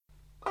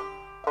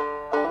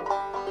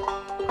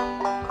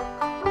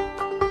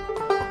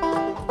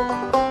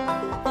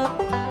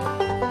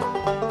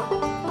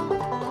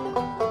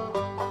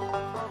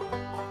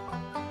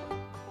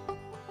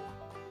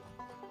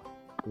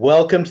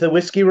Welcome to the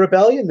Whiskey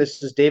Rebellion.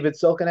 This is David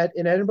Silken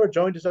in Edinburgh,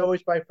 joined as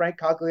always by Frank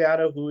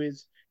Cogliano, who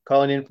is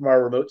calling in from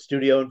our remote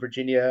studio in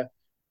Virginia.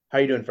 How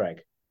are you doing, Frank?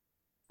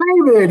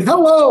 David,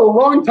 hello.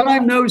 Long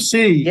time no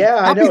see. Yeah,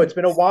 I Happy. know it's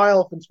been a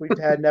while since we've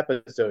had an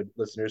episode,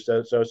 listeners.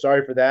 So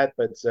sorry for that,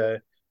 but it's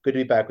good to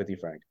be back with you,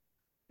 Frank.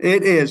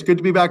 It is good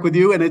to be back with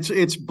you, and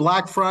it's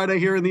Black Friday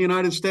here in the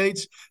United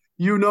States.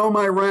 You know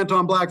my rant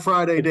on Black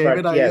Friday, Good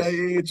Friday,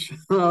 David.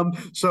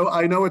 yes. So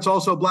I know it's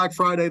also Black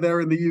Friday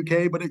there in the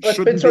UK, but it Well, it's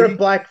been shouldn't sort of be.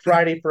 Black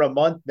Friday for a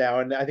month now,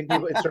 and I think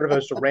people it's sort of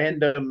a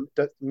random,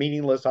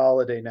 meaningless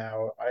holiday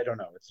now. I don't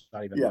know. It's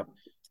not even Yeah. a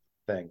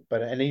thing,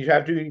 but and you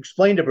have to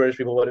explain to British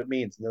people what it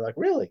means, and they're like,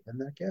 "Really?"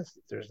 And I guess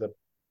there's a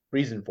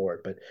reason for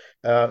it.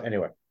 But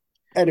anyway.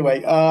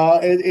 Anyway,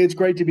 it's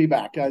great to be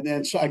back.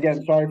 And so,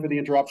 again, sorry for the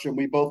interruption.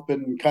 We've both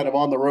been kind of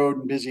on the road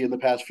and busy in the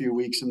past few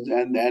weeks,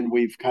 and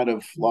we've kind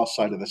of lost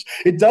sight of this.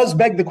 It does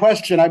beg the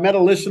question. I met a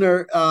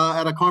listener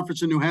at a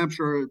conference in New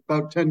Hampshire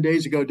about 10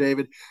 days ago,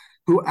 David,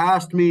 who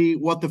asked me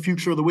what the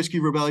future of the Whiskey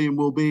Rebellion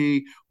will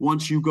be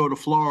once you go to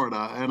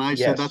Florida. And I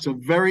said, Yes. that's a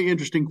very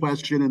interesting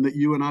question, and that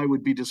you and I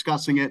would be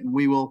discussing it, and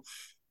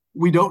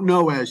we don't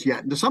know as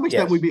yet. And to some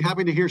extent, we'd Yes. be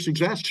happy to hear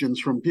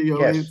suggestions from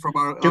Yes. from Do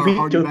our we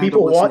hardy do band of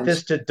people want listeners.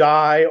 this to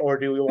die, or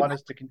do we want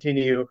us to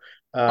continue?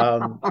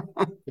 Um,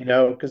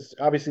 because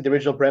obviously the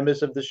original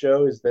premise of the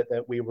show is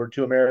that we were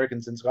two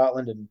Americans in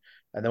Scotland, and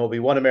there will be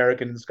one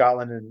American in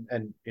Scotland,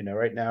 and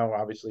right now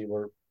obviously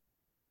we're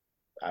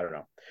I don't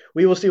know.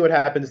 We will see what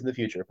happens in the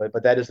future,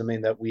 but that is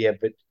something that we have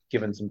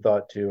given some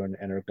thought to, and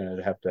are going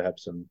to have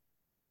some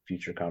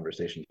future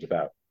conversations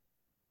about.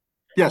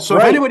 Yeah. So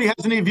if Right. anybody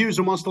has any views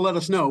and wants to let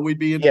us know, we'd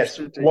be Yes,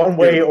 interested to one hear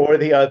way them. or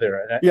the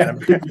other. And Yeah. I'm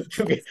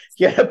to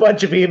get a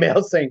bunch of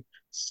emails saying,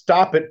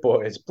 "Stop it,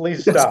 boys!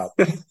 Please Yes. stop."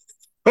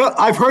 Well,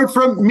 I've heard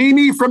from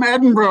Mimi from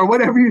Edinburgh.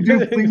 Whatever you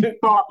do, please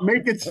stop.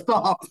 Make it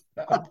stop.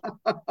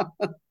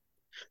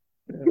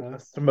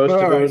 It's the most All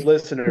right. devoted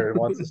listener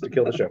wants us to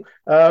kill the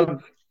show.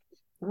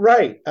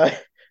 Right.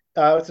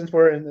 Since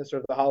we're in the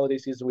sort of the holiday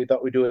season, we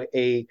thought we'd do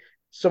a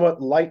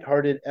somewhat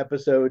lighthearted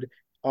episode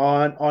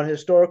on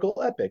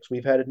historical epics.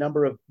 We've had a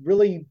number of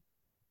really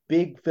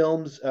big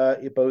films,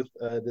 both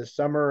this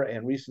summer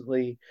and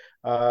recently,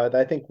 that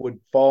I think would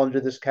fall under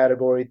this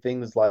category.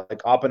 Things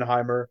like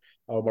Oppenheimer,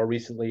 more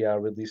recently,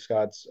 Ridley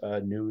Scott's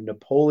new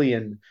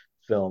Napoleon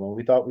film. And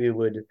we thought we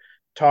would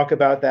talk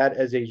about that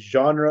as a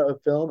genre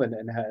of film,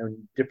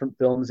 and different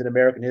films in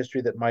American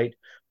history that might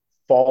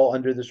fall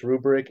under this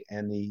rubric,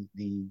 and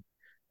the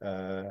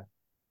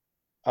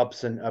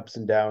ups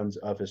and downs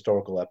of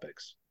historical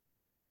epics.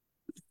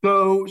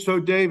 So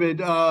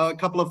David, a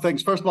couple of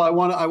things. First of all,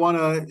 I want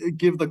to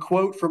give the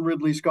quote from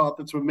Ridley Scott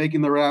that's been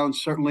making the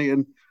rounds, certainly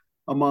in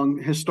among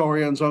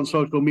historians on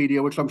social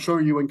media, which I'm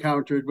sure you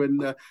encountered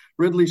when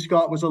Ridley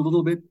Scott was a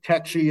little bit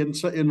tetchy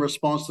in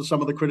response to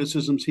some of the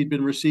criticisms he'd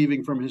been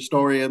receiving from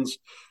historians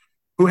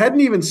who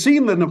hadn't even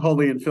seen the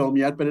Napoleon film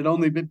yet, but had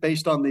only been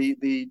based on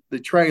the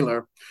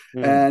trailer.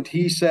 Mm. And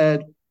he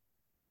said,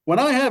 when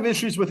I have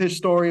issues with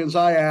historians,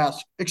 I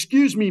ask,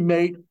 "Excuse me,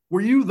 mate, were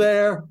you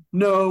there?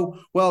 No.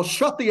 Well,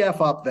 shut the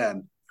F up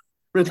then,"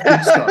 Ridley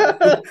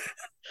Scott.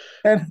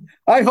 And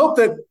I hope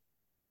that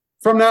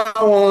from now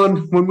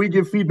on, when we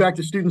give feedback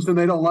to students and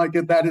they don't like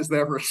it, that is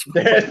their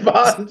There's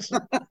response.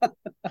 Bonds.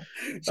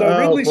 So Oh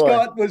Ridley boy.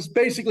 Scott was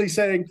basically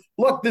saying,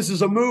 look, this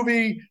is a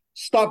movie.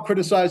 Stop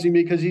criticizing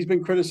me, because he's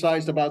been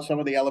criticized about some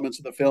of the elements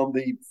of the film,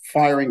 the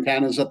firing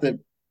cannons at the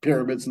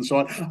pyramids and so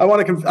on. I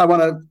want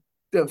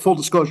to full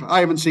disclosure. I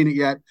haven't seen it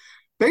yet.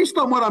 Based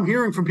on what I'm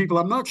hearing from people,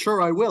 I'm not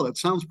sure I will. It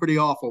sounds pretty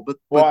awful,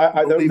 Well,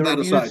 but we'll leave the that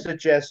reviews aside.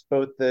 suggest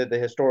both the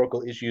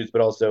historical issues,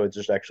 but also it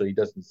just actually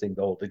doesn't seem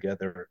to hold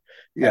together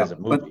Yeah, as a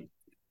movie.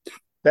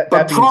 That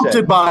but being prompted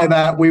said, by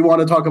that, we want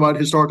to talk about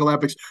historical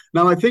epics.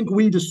 Now, I think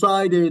we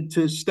decided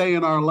to stay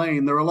in our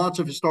lane. There are lots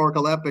of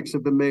historical epics that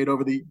have been made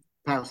over the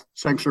past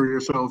century or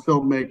so of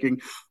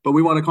filmmaking, but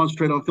we want to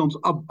concentrate on films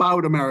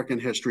about American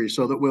history,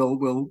 so that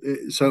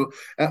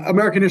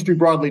American history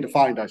broadly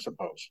defined, I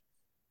suppose.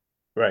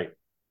 right.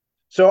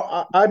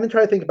 So I've been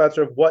trying to think about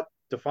sort of what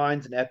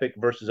defines an epic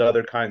versus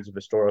other kinds of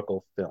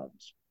historical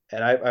films,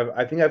 and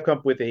I think I've come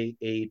up with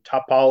a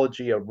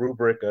topology, a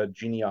rubric, a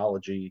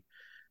genealogy,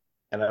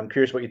 and I'm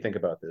curious what you think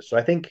about this. So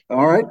I think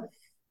All right.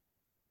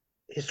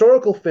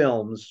 historical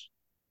films,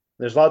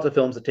 there's lots of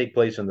films that take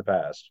place in the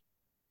past,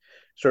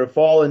 sort of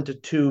fall into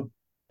two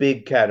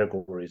big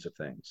categories of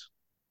things.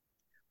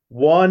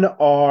 One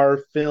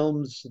are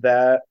films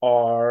that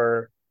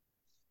are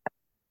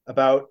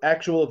about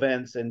actual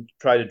events and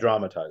try to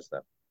dramatize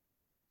them.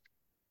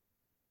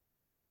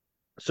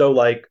 So,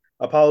 like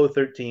Apollo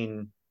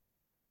 13,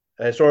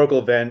 a historical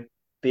event,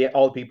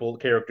 all the people,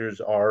 characters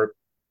are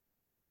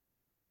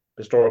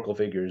historical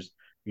figures.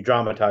 You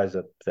dramatize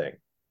a thing.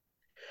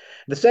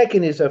 The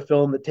second is a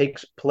film that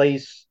takes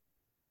place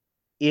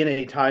in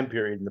a time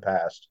period in the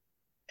past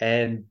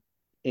and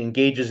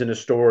engages in a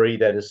story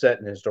that is set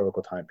in a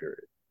historical time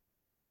period.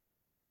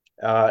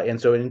 And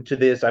so into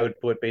this, I would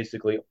put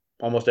basically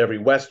almost every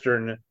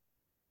Western,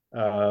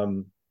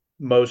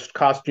 most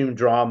costume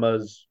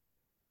dramas,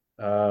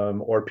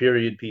 or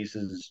period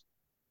pieces,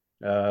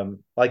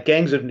 like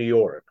Gangs of New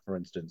York, for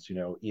instance,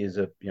 is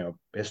a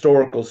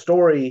historical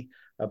story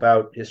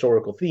about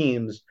historical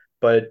themes,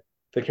 but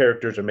the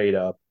characters are made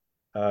up,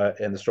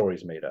 and the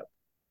story's made up.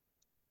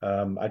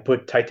 I'd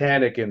put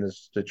Titanic in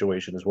this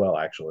situation as well,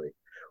 actually,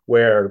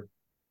 where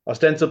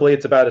ostensibly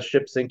it's about a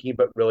ship sinking,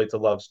 but really it's a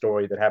love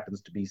story that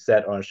happens to be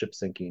set on a ship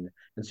sinking,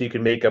 and so you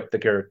can make up the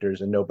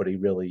characters, and nobody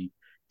really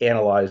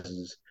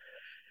analyzes.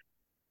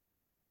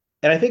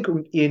 And I think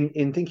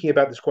in thinking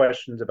about these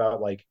questions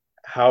about like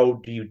how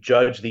do you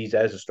judge these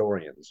as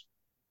historians,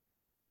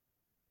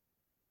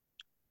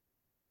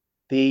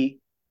 the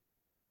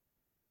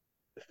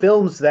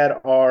films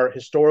that are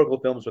historical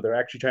films where they're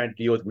actually trying to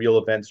deal with real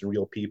events and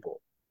real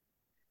people,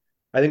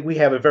 I think we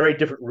have a very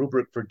different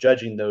rubric for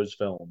judging those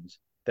films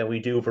than we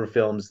do for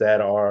films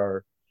that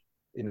are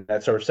in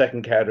that sort of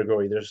second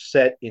category. They're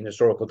set in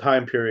historical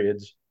time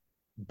periods,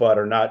 but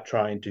are not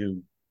trying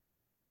to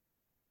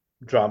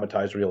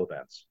dramatize real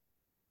events.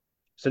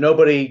 So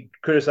nobody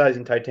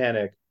criticizing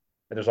Titanic,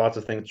 and there's lots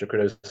of things to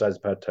criticize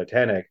about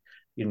Titanic.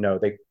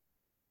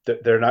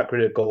 They're not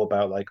critical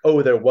about like,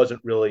 oh, there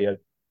wasn't really a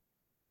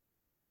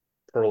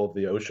pearl of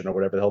the ocean or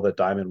whatever the hell that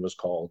diamond was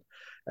called,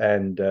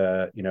 and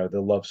the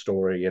love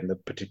story and the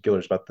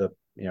particulars about the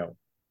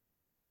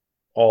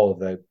all of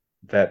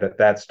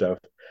that stuff.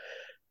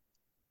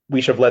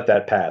 We should have let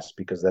that pass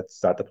because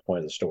that's not the point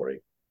of the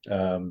story.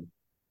 Um,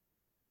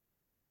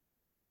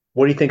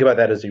 what do you think about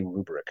that as a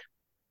rubric?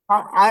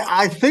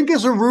 I think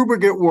as a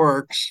rubric it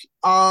works.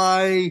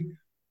 I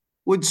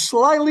would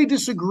slightly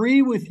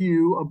disagree with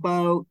you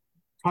about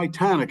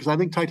Titanic because I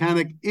think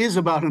Titanic is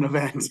about an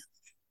event.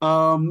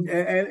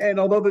 And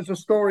although there's a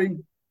story,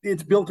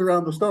 it's built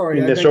around the story.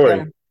 In I the think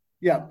story,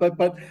 yeah, but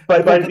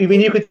I but think I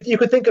mean, you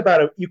could think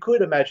about it. You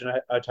could imagine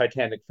a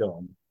Titanic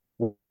film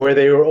where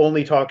they were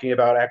only talking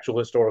about actual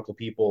historical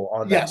people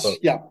on that yes, boat,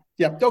 yeah,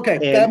 yeah. Okay,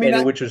 I and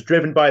mean, which was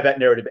driven by that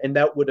narrative, and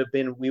that would have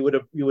been we would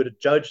have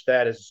judged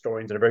that as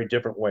historians in a very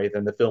different way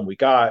than the film we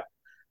got,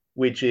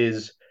 which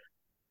is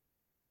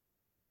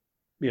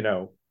you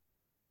know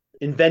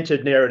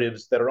invented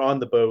narratives that are on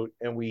the boat,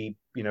 and we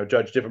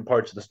judge different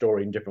parts of the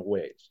story in different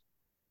ways.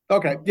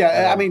 okay,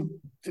 yeah. I Um,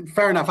 mean,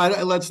 fair enough.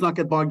 Let's not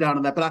get bogged down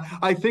in that. But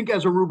I think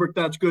as a rubric,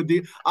 that's good.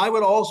 I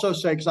would also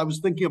say because I was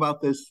thinking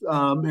about this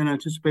in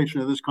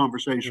anticipation of this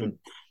conversation. mm,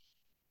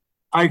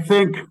 I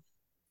think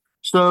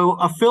so.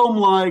 A film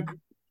like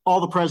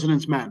All the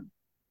President's Men.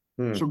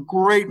 It's mm, a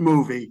great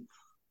movie,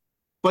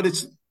 but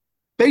it's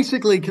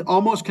basically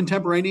almost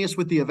contemporaneous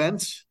with the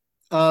events.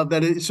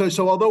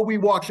 So although we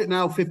watch it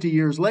now 50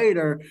 years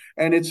later,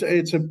 and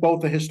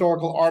both a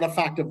historical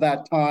artifact of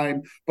that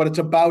time, but it's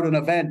about an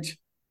event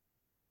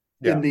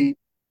in yeah, the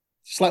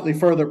slightly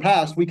further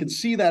past. We can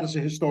see that as a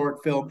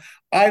historic film.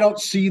 I don't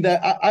see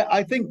that.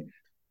 I think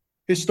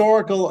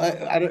historical.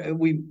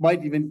 We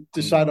might even mm,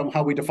 decide on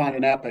how we define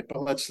an epic,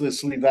 but let's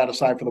leave that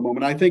aside for the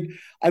moment. I think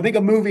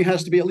a movie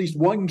has to be at least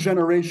one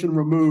generation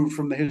removed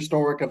from the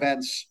historic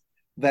events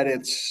that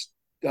it's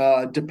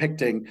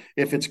depicting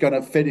if it's going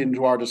to fit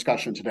into our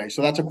discussion today.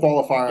 So that's a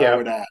qualifier I yeah,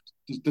 would add.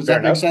 Does fair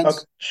that make enough. Okay,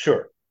 sense?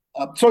 sure.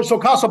 So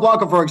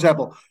Casablanca, for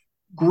example,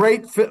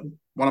 great,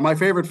 one of my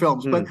favorite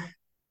films, but Mm,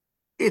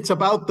 it's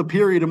about the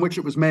period in which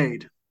it was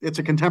made. It's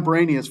a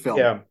contemporaneous film.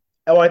 yeah.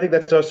 Oh, I think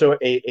that's also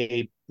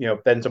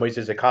then somebody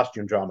says a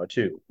costume drama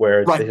too,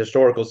 where the Right.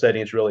 historical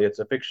setting is really it's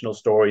a fictional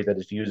story that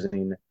is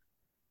using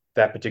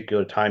that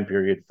particular time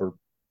period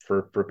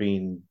for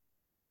being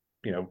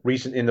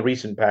recent in the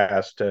recent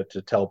past to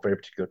tell very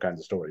particular kinds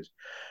of stories.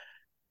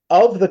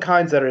 Of the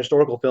kinds that are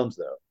historical films,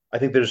 though, I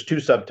think there's two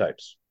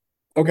subtypes,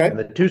 Okay. and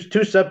the two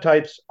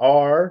subtypes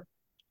are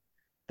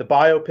the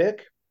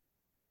biopic,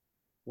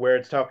 where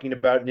it's talking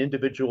about an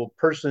individual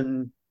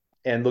person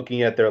and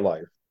looking at their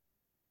life.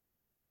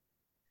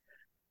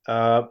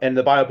 And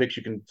the biopics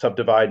you can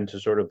subdivide into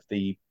sort of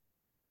the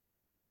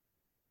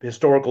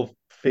historical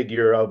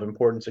figure of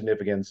important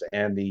significance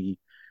and the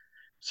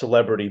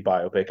celebrity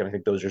biopic. And I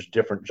think those are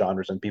different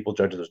genres and people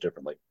judge those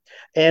differently.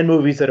 And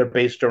movies that are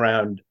based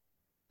around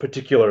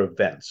particular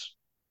events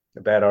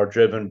that are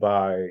driven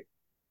by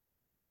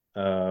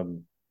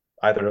um,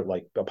 either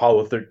like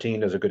Apollo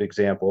 13 is a good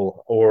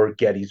example, or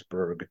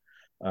Gettysburg,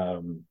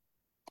 um,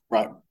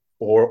 Right.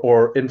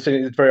 or it's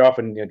very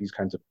often these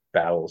kinds of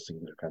battle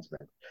scenes or kinds of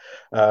things.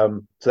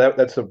 So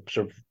that's the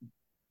sort of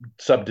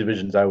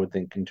subdivisions I would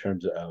think in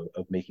terms of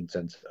making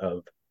sense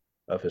of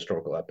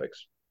historical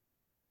epics.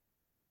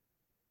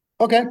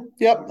 Okay.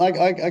 Yep.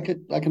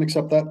 I can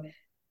accept that.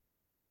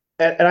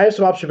 And I have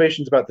some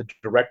observations about the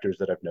directors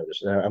that I've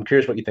noticed. I'm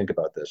curious what you think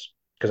about this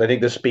because I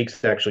think this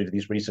speaks actually to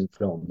these recent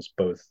films,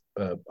 both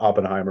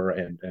Oppenheimer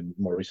and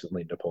more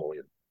recently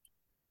Napoleon.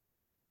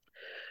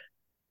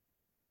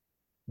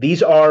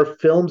 These are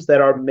films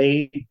that are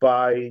made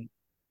by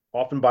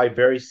often by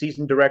very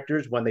seasoned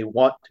directors when they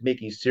want to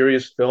make a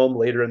serious film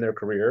later in their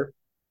career.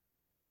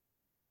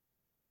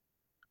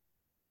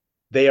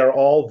 They are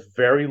all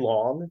very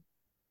long.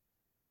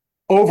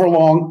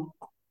 Overlong.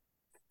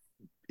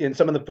 In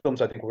some of the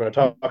films I think we're going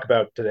to talk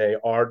about today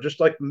are just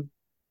like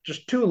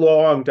just too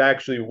long to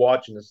actually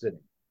watch in the sitting.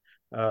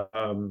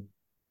 Um,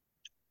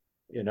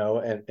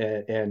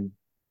 and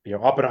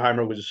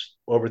Oppenheimer was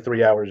over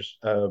 3 hours.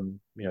 The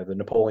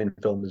Napoleon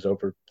film is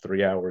over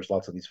 3 hours.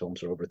 Lots of these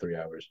films are over 3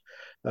 hours.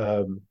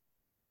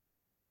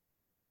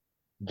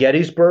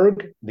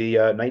 Gettysburg, the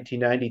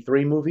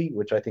 1993 movie,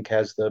 which I think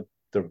has the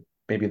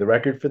maybe the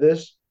record for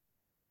this,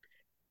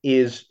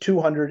 is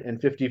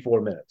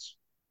 254 minutes.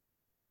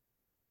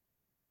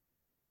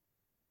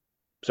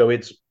 So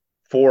it's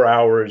 4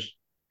 hours,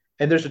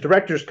 and there's a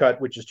director's cut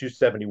which is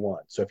 271.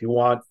 So if you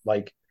want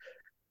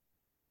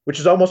which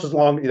is almost as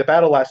long. The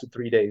battle lasted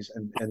 3 days,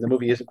 and the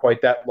movie isn't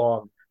quite that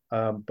long,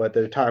 but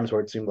there are times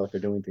where it seemed like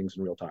they're doing things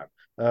in real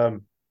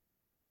time.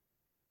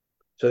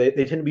 So they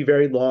tend to be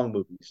very long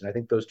movies, and I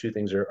think those two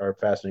things are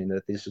fascinating.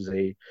 That this is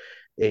a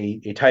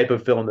type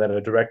of film that a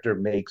director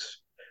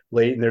makes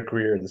late in their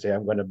career and say,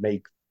 "I'm going to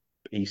make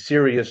a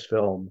serious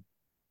film,"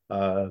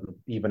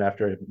 even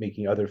after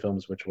making other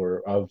films which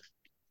were of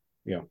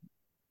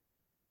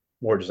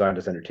more designed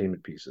as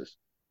entertainment pieces.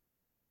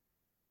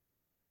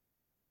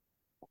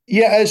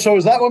 Yeah, so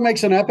is that what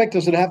makes an epic?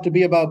 Does it have to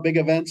be about big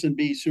events and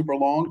be super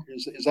long?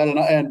 Is that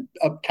and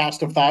a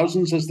cast of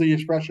thousands, as the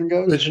expression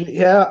goes?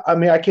 Yeah, I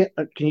mean, I can't.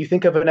 Can you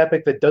think of an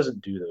epic that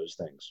doesn't do those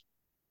things?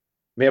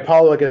 I mean,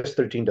 Apollo, I guess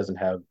 13 doesn't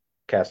have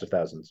cast of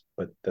thousands,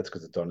 but that's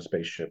because it's on a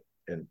spaceship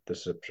and the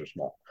ships are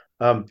small.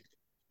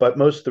 But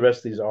most of the rest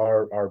of these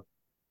are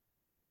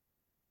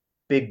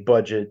big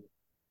budget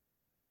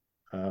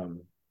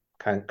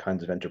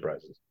kinds of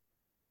enterprises.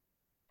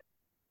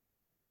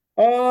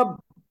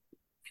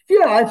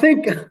 Yeah, I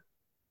think.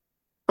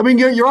 I mean,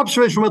 your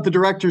observation about the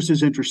directors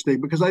is interesting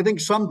because I think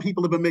some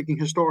people have been making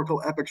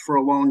historical epics for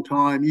a long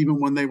time, even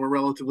when they were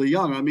relatively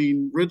young. I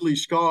mean, Ridley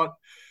Scott,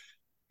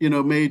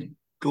 made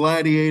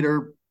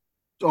Gladiator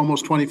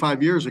almost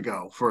 25 years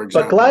ago, for But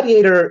example.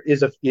 Gladiator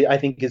I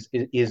think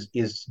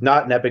is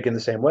not an epic in the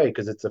same way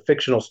because it's a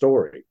fictional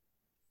story,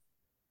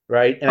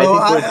 right? And Oh,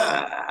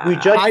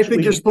 I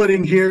think you're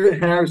splitting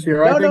hairs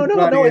here. I No, no, think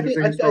no, no. Gladiator is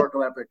a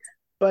historical epic.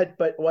 But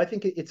well, I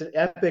think it's an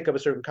epic of a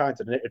certain kind.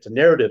 It's a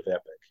narrative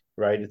epic,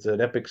 right? It's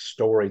an epic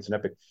story. It's an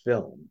epic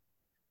film.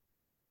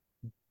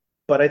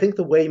 But I think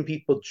the way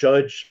people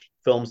judge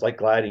films like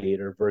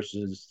Gladiator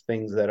versus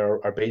things that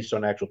are based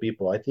on actual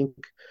people, I think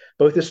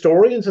both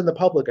historians and the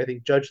public, I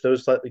think, judge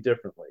those slightly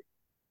differently.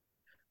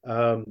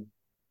 Um,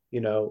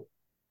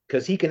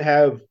 because he can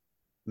have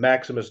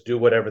Maximus do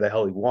whatever the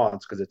hell he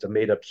wants because it's a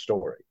made up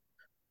story,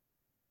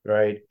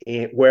 right?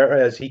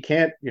 Whereas he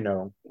can't,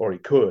 or he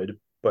could,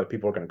 but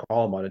people are going to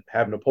call him on it,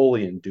 have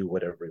Napoleon do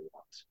whatever he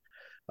wants,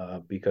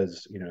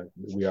 because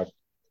we are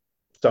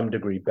some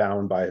degree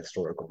bound by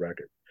historical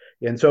record.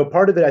 And so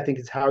part of it, I think,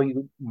 is how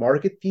you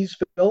market these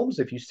films.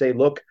 If you say,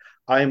 look,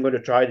 I am going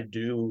to try to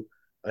do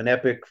an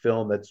epic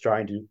film that's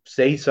trying to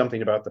say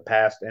something about the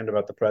past and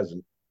about the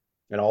present,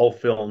 and all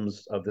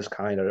films of this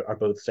kind are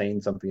both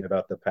saying something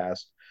about the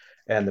past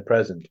and the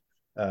present.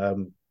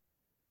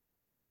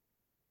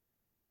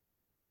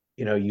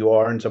 You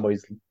are in some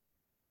ways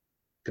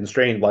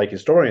constrained, like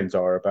historians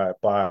are,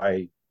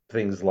 by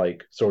things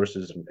like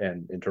sources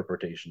and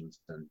interpretations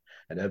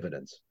and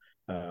evidence.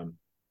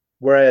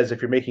 Whereas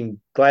if you're making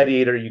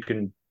Gladiator, you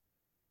can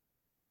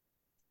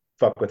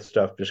fuck with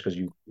stuff just because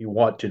you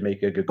want to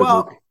make a good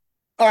movie.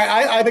 All right,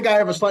 I think I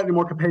have a slightly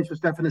more capacious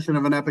definition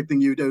of an epic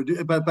than you do,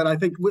 but I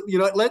think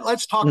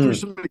let's talk through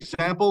some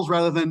examples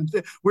rather than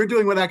we're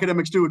doing what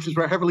academics do, which is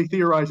we're heavily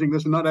theorizing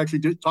this and not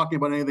actually talking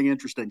about anything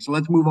interesting. So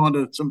let's move on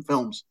to some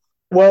films.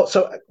 Well,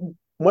 so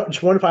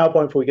just one final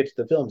point before we get to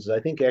the films is I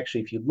think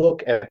actually if you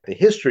look at the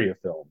history of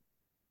film,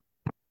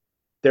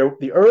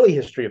 the early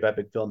history of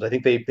epic films, I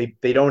think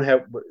they don't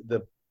have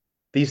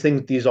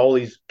all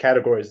these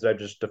categories that I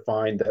just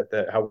defined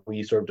that how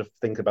we sort of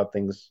think about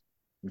things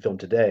in film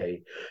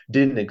today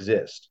didn't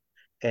exist.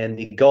 And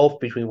the gulf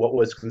between what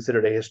was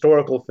considered a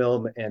historical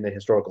film and a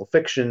historical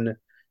fiction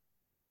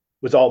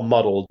was all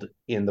muddled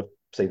in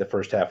the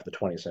first half of the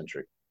 20th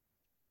century.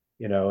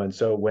 And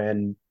so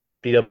when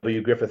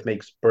D.W. Griffith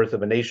makes Birth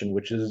of a Nation,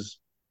 which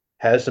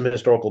has some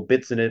historical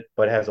bits in it,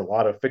 but has a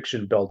lot of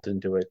fiction built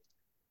into it,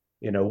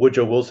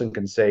 Woodrow Wilson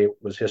can say it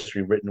was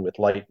history written with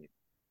lightning,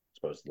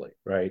 supposedly,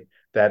 right?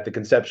 That the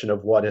conception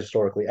of what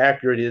historically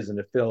accurate is in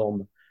a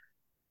film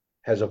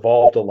has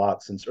evolved a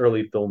lot since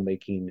early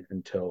filmmaking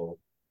until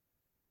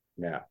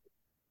now.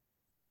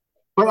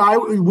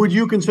 But would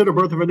you consider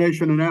Birth of a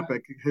Nation an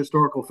epic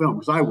historical film?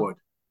 Because I would.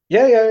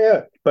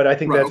 Yeah. But I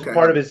think that's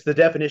part of it's the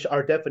definition.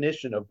 Our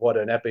definition of what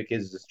an epic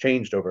is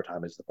changed over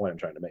time. Is the point I'm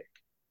trying to make,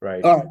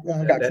 right? All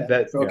right, I got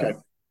that. Okay.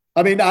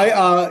 I mean,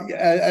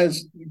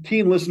 as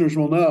keen listeners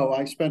will know,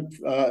 I spent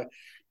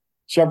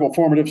several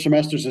formative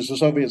semesters as a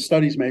Soviet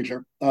studies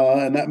major,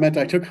 and that meant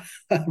I took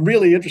a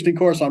really interesting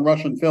course on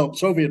Russian film,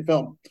 Soviet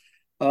film,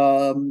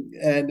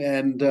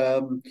 and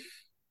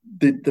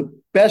the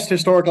best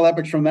historical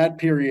epics from that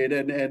period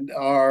and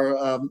are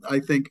I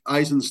think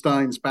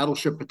Eisenstein's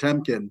Battleship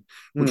Potemkin,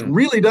 which Hmm.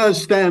 really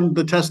does stand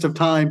the test of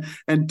time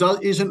and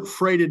isn't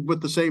freighted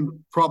with the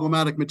same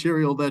problematic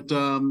material that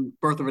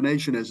Birth of a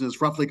Nation is.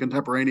 It's roughly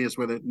contemporaneous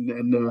with it,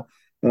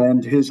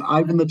 and his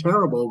Ivan the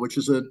Terrible, which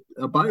is a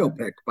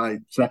biopic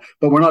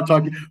but we're not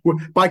talking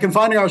by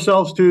confining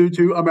ourselves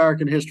to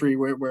American history.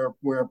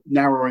 We're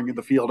narrowing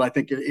the field, I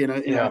think,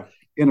 Yeah.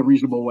 in a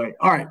reasonable way.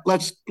 All right,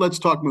 let's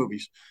talk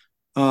movies.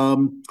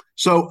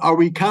 So are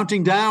we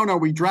counting down? Are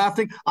we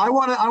drafting? I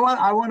want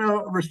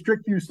to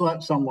restrict you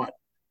somewhat.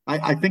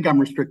 I think I'm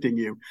restricting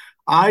you.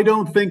 I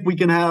don't think we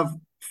can have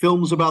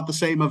films about the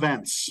same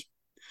events.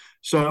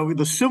 So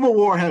the Civil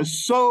War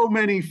has so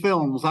many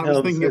films. I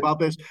was thinking about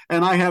this,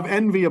 and I have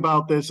envy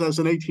about this as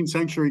an 18th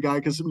century guy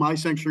because my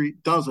century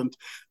doesn't.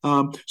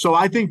 So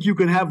I think you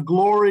can have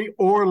Glory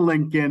or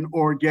Lincoln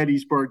or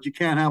Gettysburg. You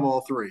can't have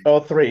all three.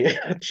 All three.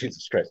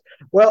 Jesus Christ.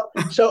 Well,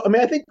 so I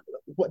mean, I think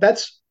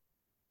that's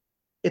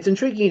it's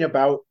intriguing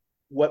about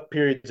what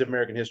periods of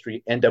American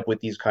history end up with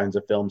these kinds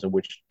of films and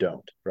which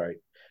don't, right?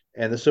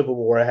 And the Civil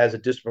War has a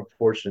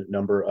disproportionate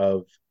number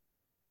of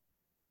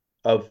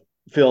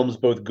films,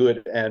 both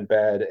good and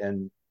bad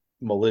and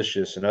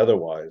malicious and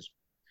otherwise.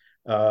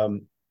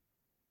 Um,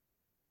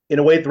 in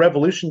a way, the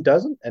Revolution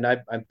doesn't, and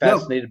I'm No,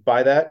 fascinated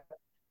by that.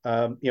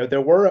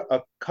 There were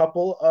a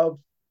couple of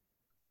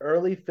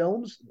early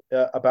films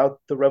about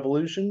the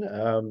Revolution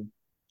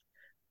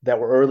that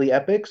were early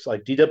epics,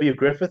 like D.W.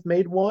 Griffith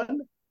made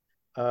one.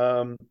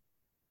 Um,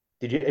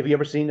 have you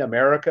ever seen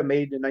America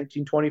Made in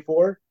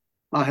 1924?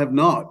 I have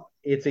not.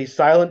 It's a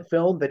silent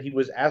film that he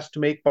was asked to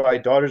make by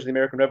Daughters of the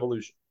American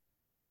Revolution,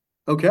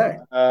 Okay.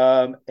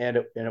 and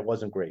it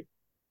wasn't great.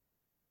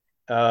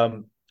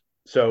 Um,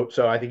 so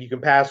I think you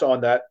can pass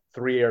on that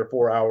 3 or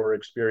 4 hour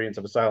experience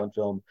of a silent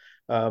film.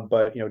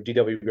 But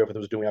D.W. Griffith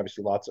was doing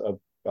obviously lots of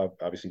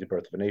obviously The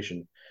Birth of a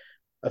Nation.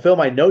 A film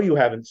I know you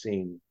haven't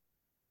seen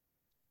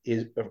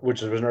is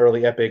which was an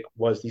early epic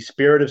was The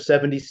Spirit of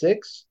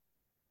 '76,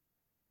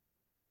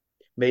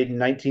 made in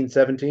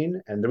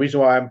 1917. And the reason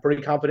why I'm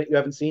pretty confident you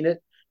haven't seen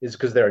it is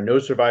because there are no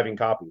surviving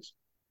copies.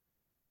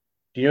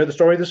 Do you know the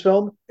story of this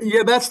film?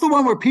 Yeah, that's the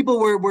one where people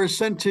were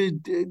sent to.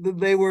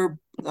 They were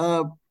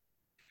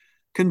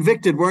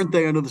convicted, weren't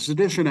they, under the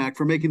Sedition Act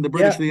for making the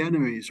British Yeah, the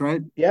enemies,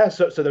 right? yeah.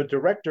 So the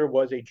director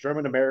was a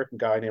German American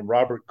guy named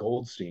Robert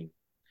Goldstein.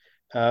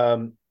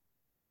 Um,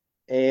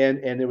 and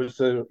it was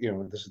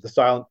this is the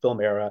silent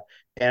film era,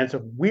 and it's a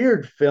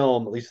weird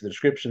film, at least the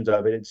descriptions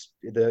of it. It's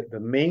the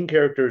main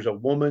character is a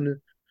woman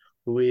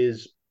who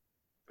is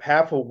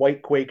half a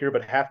white Quaker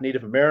but half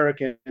Native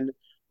American,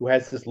 who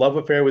has this love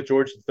affair with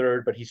George III,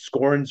 but he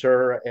scorns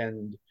her,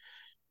 and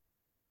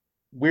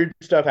weird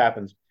stuff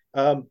happens.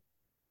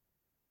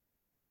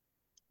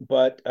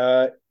 But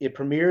it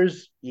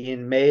premieres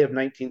in May of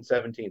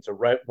 1917, so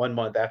right 1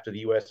 month after the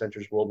U.S.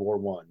 enters World War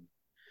One.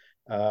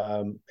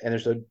 And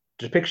there's a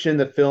depiction in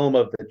the film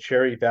of the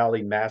Cherry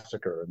Valley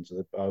Massacre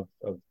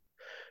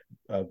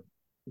of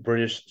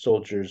British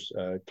soldiers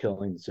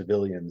killing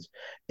civilians,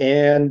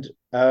 and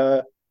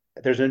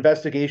there's an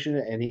investigation,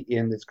 and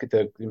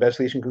the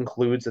investigation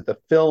concludes that the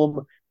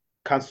film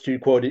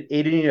constituted, quote,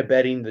 aiding and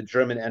abetting the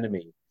German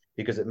enemy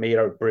because it made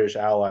our British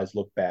allies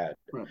look bad.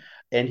 Right.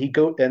 And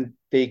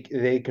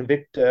they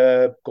convict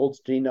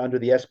Goldstein under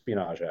the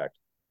Espionage Act,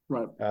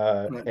 Right.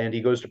 Right. and he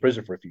goes to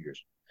prison for a few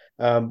years,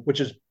 which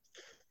is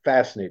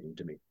fascinating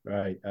to me,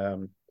 right? I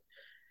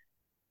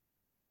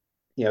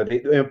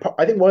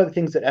think one of the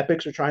things that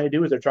epics are trying to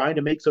do is they're trying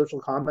to make social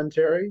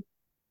commentary.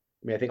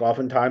 I mean, I think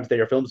oftentimes they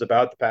are films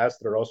about the past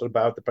that are also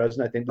about the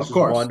present. I think this Of is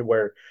course. one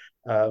where,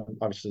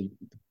 obviously,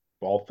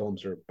 all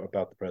films are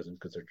about the present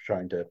because they're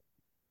trying to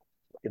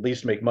at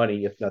least make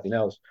money, if nothing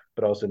else,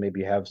 but also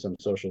maybe have some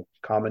social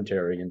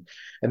commentary. And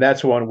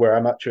that's one where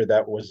I'm not sure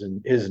that was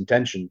his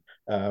intention,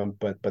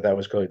 but that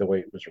was clearly the way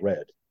it was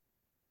read.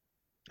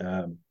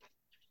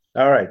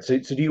 All right. So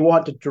do you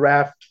want to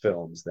draft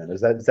films then?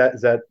 Is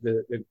that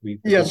we?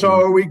 Yeah. So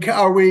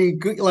are we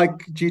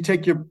like? Do you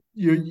take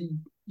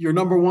your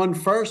number one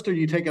first, or do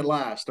you take it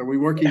last? Are we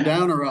working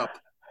down or up?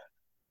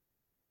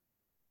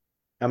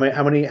 How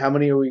many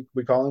are we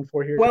calling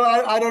for here? Well,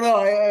 I don't know.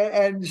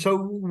 And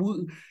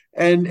so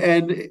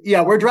and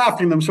yeah, we're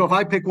drafting them. So if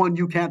I pick one,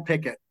 you can't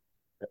pick it,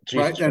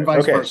 right? Jesus And Christ.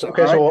 vice Okay. versa. So All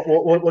okay. right. So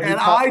what do you And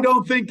call?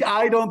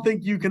 I don't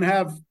think you can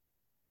have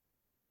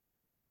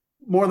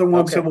more than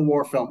one Okay. Civil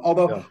War film.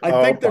 Although No. I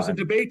Oh, think there's a fine.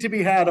 debate to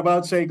be had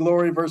about, say,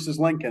 Glory versus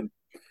Lincoln,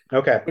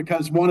 Okay.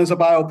 because one is a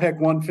biopic,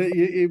 one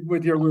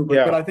with your rubric.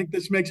 But Yeah. I think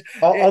this makes it,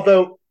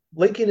 Although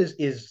Lincoln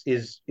is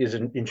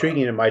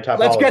intriguing in my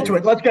let's get to topology.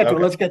 it. Let's get to it.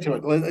 Okay. Let's get to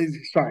it.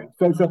 Sorry.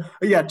 So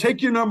yeah,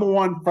 take your number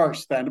one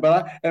first then.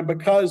 And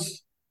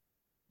because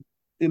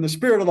in the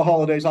spirit of the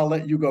holidays, I'll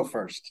let you go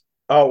first.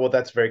 Oh well,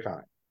 that's very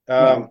kind.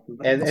 Well,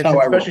 And that's and how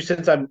I especially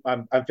roll. since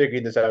I'm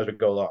figuring this out as we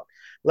go along.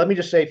 Let me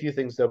just say a few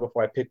things though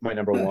before I pick my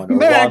number one, or while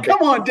Man, I'm pick.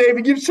 come on,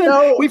 David. You've said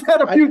No, we've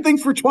had a I few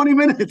things for 20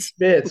 minutes.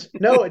 it's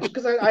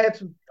because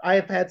I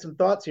have had some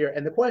thoughts here,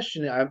 and the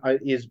question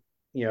is,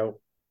 you know,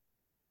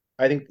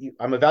 I think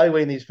I'm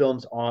evaluating these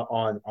films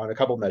on a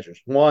couple measures.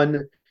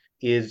 One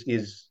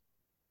is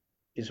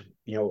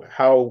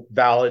how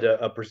valid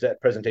a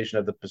presentation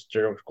of the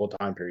historical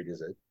time period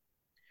is it,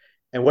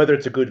 and whether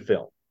it's a good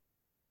film.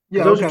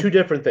 Because Yeah. those are Okay. two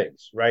different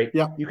things, right?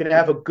 Yeah. You can Yeah.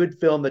 have a good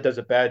film that does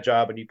a bad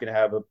job, and you can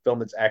have a film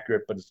that's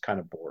accurate but it's kind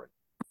of boring.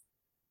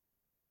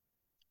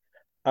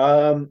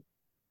 Um,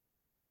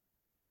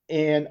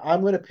 and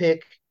I'm gonna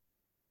pick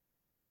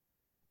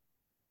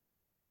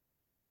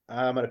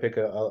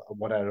a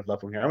one out of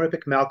left from here. I'm gonna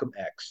pick Malcolm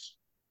X,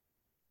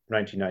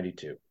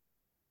 1992.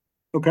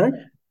 Okay.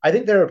 I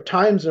think there are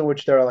times in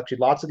which there are actually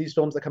lots of these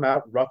films that come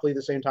out roughly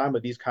the same time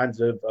with these kinds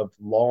of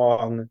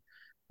long,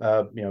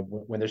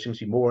 when there seems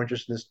to be more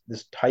interest in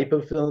this type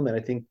of film. And I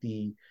think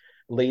the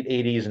late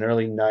 80s and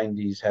early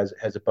 90s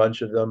has a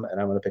bunch of them.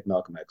 And I'm going to pick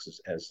Malcolm X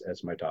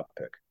as my top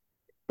pick.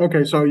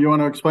 Okay. So you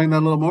want to explain that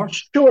a little more?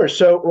 Sure.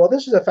 So, well,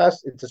 it's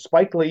a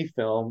Spike Lee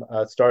film.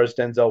 Stars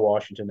Denzel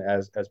Washington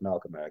as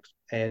Malcolm X,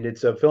 and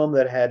it's a film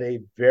that had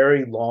a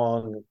very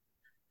long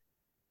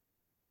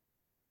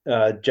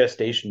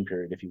gestation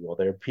period, if you will.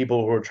 There are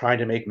people who are trying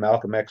to make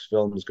Malcolm X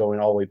films going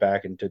all the way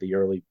back into the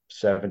early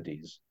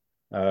 70s.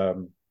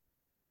 Um,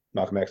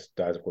 Malcolm X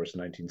dies, of course, in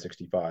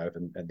 1965,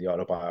 and the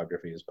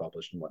autobiography is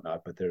published and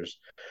whatnot. But there's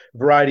a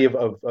variety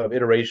of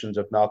iterations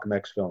of Malcolm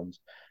X films.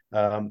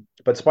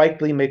 But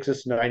Spike Lee makes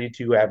this in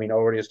 '92, having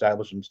already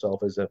established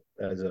himself as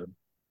an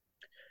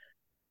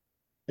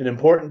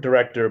important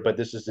director. But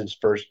this is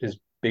his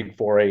big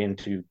foray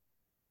into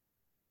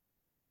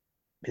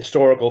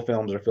historical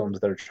films or films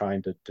that are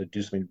trying to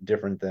do something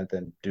different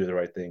than do the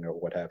right thing or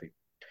what have you.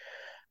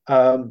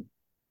 Um,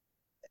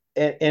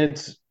 and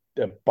it's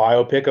a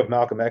biopic of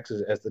Malcolm X,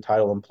 as the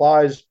title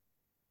implies.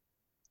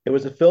 It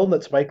was a film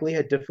that Spike Lee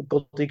had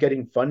difficulty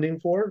getting funding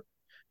for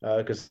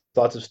because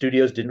lots of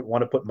studios didn't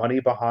want to put money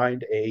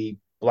behind a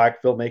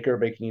black filmmaker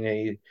making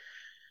a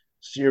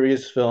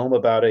serious film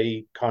about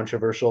a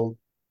controversial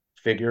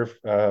figure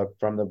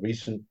from the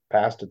recent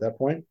past at that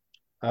point.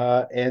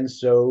 And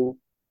so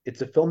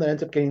it's a film that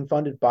ends up getting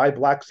funded by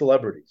black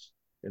celebrities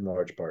in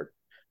large part.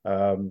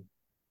 Um,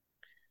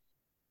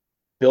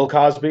 Bill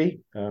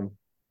Cosby,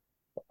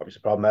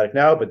 obviously problematic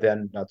now, but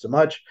then not so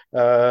much.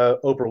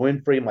 Oprah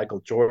Winfrey, Michael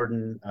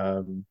Jordan,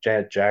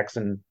 Janet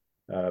Jackson,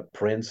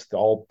 Prince,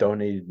 all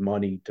donated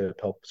money to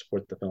help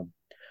support the film.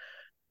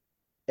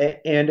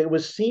 And it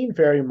was seen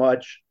very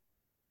much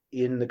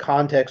in the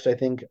context, I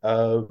think,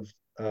 of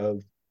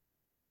the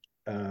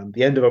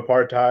end of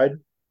apartheid.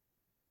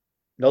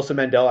 Nelson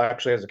Mandela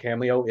actually has a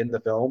cameo in the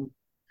film.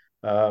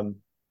 Um,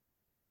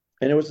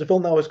 and it was a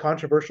film that was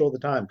controversial at the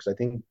time because I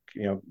think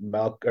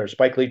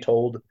Spike Lee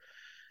told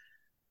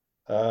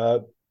uh,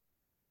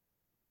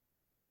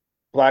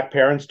 black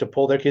parents to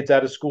pull their kids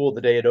out of school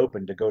the day it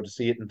opened to go to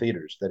see it in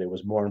theaters, that it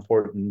was more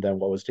important than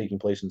what was taking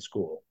place in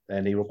school.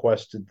 And he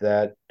requested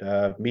that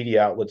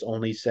media outlets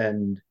only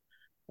send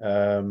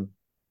um,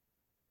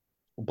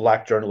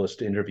 black journalists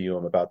to interview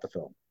him about the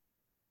film.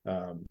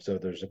 So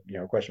there's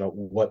a question about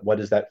what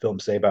does that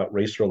film say about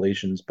race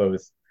relations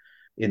both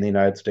in the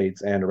United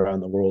States and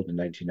around the world in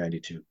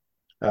 1992.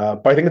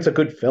 But I think it's a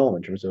good film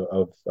in terms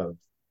of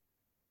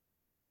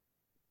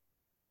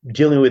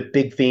dealing with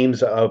big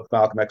themes of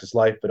Malcolm X's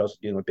life, but also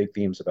dealing with big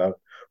themes about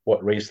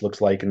what race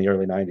looks like in the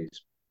early 90s.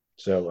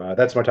 So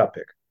that's my top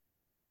pick.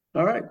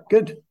 All right.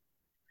 Good.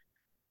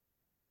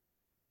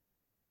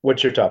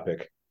 What's your top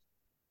pick?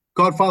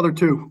 Godfather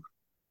 2.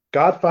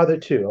 Godfather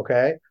 2.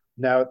 Okay.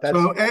 Now that's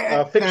So,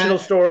 a fictional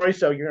story,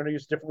 so you're going to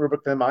use a different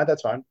rubric than mine.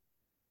 That's fine.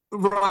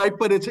 right,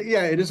 but it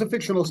is a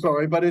fictional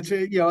story, but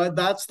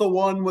that's the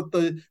one with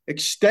the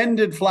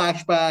extended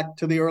flashback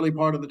to the early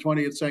part of the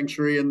 20th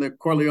century and the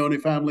Corleone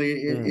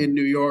family in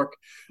New York.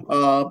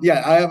 I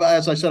have,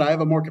 as I said, I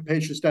have a more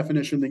capacious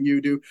definition than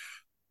you do.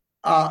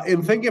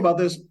 In thinking about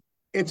this,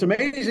 it's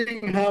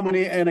amazing how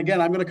many, and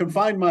again, I'm going to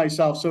confine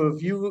myself. So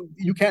if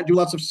you can't do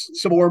lots of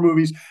Civil War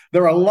movies,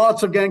 there are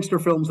lots of gangster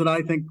films that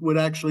I think would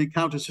actually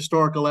count as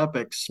historical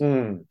epics.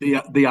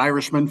 The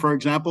Irishman, for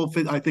example,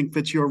 I think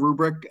fits your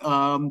rubric.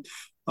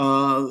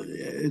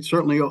 It's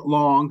certainly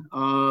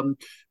long.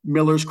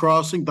 Miller's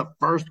Crossing, the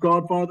first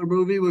Godfather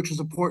movie, which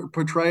is a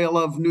portrayal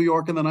of New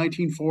York in the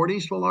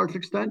 1940s to a large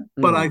extent.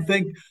 But I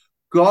think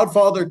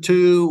Godfather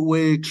 2,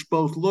 which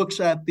both looks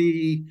at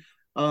the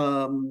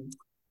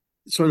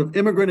sort of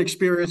immigrant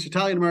experience,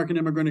 Italian American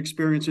immigrant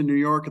experience in New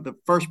York at the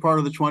first part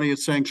of the 20th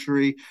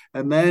century,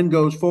 and then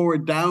goes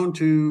forward down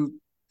to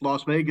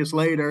Las Vegas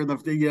later. I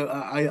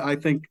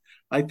think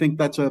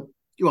that's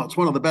it's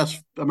one of the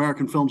best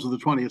American films of the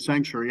 20th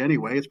century.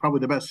 Anyway, it's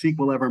probably the best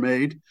sequel ever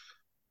made.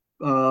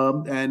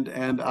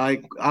 And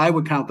I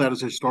would count that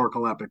as a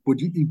historical epic. Would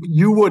you?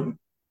 You wouldn't?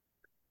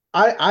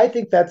 I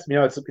think that's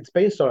it's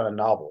based on a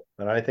novel,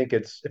 and I think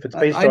if it's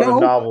based I on a know.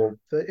 novel,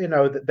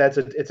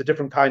 it's a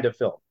different kind of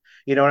film,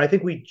 and I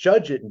think we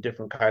judge it in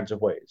different kinds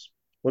of ways.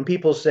 When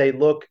people say,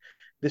 "Look,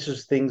 this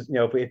is things,"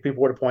 if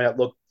people were to point out,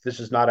 "Look, this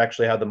is not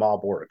actually how the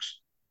mob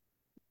works,"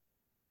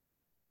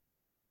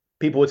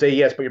 people would say,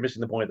 "Yes, but you're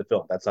missing the point of the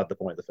film. That's not the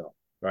point of the film,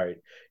 right?"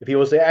 If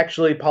people say,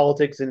 "Actually,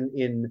 politics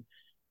in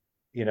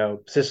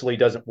Sicily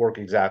doesn't work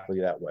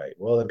exactly that way.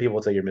 Well, then people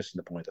would say you're missing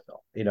the point of the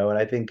film. And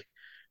I think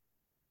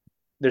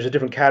there's a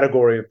different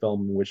category of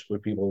film in which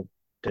people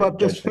But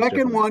the judge things second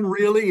differently. one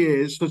really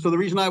is so. The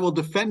reason I will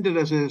defend it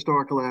as a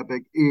historical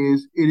epic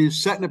is it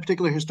is set in a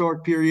particular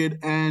historic period,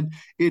 and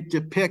it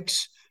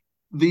depicts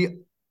the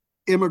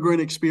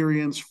immigrant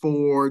experience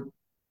for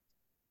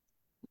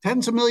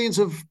tens of millions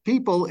of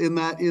people in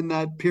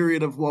that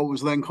period of what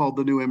was then called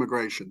the new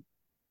immigration.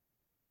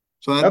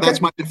 So that's Okay.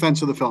 my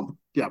defense of the film.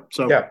 Yeah.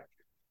 So Yeah.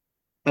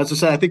 as I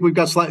said, I think we've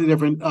got slightly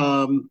different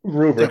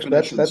Rubrics.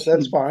 That's definitions.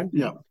 that's fine.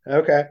 Yeah.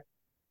 Okay.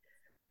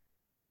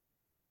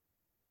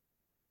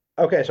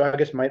 Okay. So I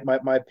guess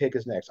my pick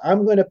is next.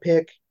 I'm going to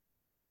pick,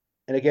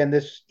 and again,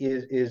 this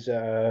is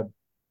there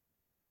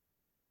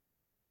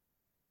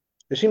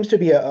seems to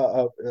be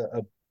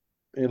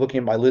looking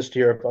at my list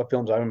here of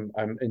films I'm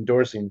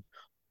endorsing.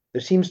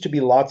 There seems to be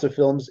lots of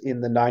films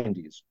in the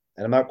 '90s,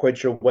 and I'm not quite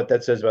sure what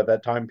that says about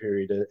that time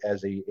period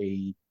as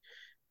a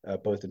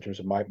both in terms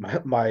of my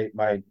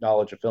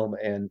knowledge of film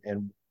and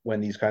when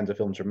these kinds of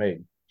films are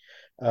made.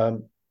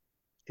 Um,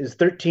 is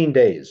 13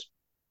 Days,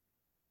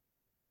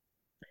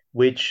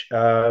 which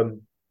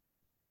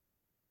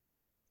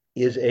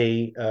is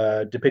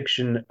a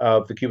depiction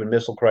of the Cuban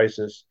Missile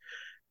Crisis.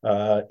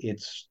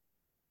 It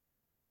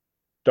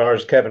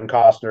stars Kevin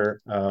Costner,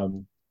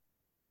 who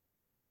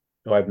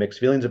I have mixed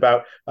feelings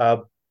about,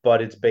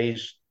 but it's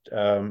based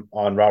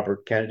on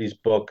Robert Kennedy's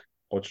book,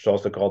 which is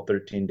also called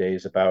 13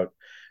 Days, about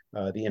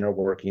the inner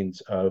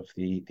workings of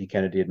the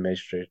Kennedy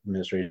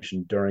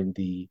administration during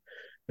the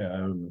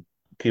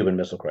Cuban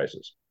Missile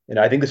Crisis. And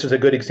I think this is a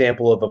good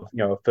example of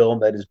a film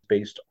that is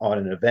based on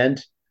an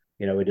event.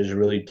 It is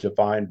really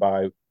defined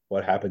by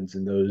what happens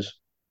in those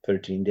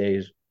 13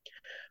 days.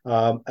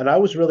 And I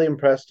was really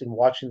impressed in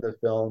watching the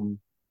film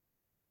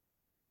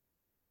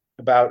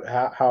about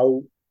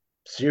how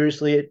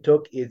seriously it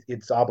took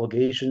its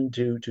obligation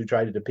to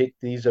try to depict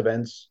these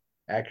events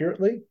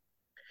accurately.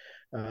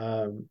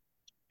 Um,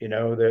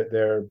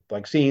 they're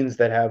like scenes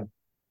that have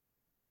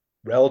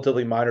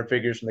relatively minor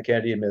figures from the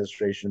Kennedy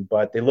administration,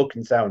 but they look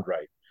and sound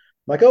right.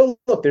 Like, oh,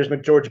 look, there's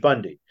McGeorge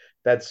Bundy.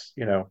 That's,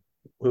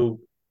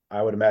 who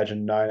I would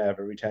imagine 9 out of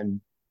every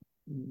 10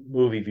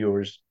 movie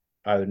viewers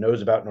either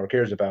knows about nor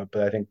cares about.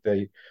 But I think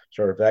they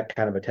sort of that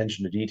kind of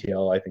attention to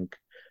detail, I think,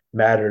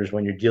 matters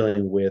when you're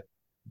dealing with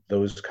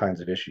those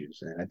kinds of issues.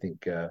 And I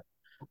think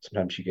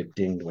sometimes you get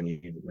dinged when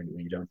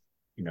you don't.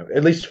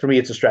 At least for me,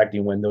 it's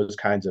distracting when those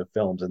kinds of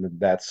films and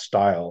that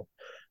style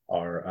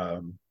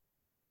are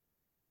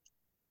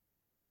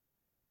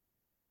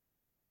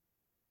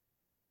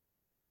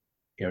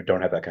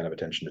don't have that kind of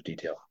attention to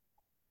detail.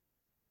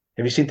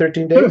 Have you seen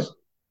 13 Days?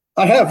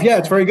 I have. Yeah,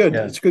 it's very good.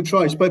 Yeah. It's a good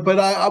choice. But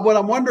what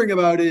I'm wondering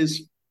about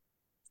is,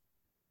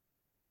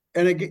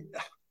 and again,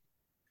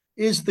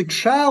 is the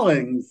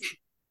challenge,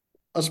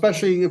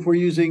 especially if we're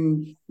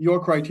using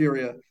your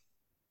criteria,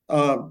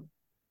 uh,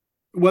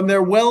 when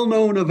they're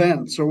well-known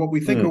events or what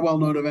we think are Mm.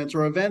 well-known events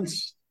or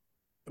events,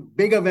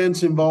 big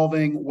events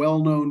involving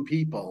well-known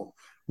people,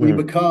 we Mm.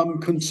 become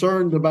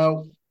concerned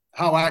about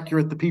how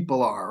accurate the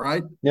people are,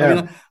 right? I Yeah.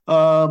 mean,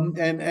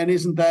 and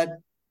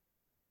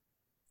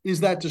is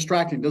that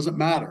distracting? Doesn't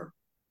matter.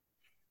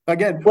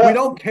 Again, we Well,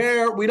 don't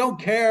care. We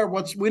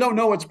don't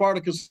know what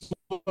Spartacus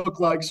looked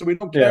like, so we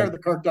don't care yeah.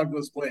 that Kirk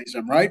Douglas plays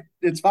him, right?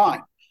 It's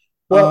fine.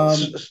 Well,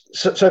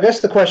 so I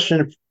guess the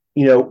question,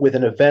 with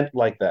an event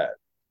like that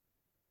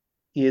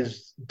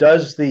is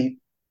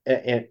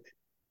and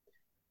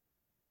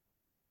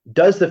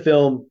does the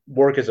film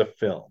work as a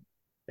film?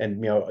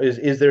 And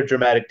is there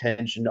dramatic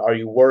tension? Are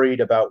you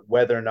worried about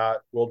whether or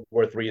not World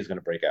War III is going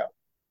to break out?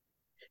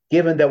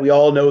 Given that we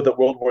all know that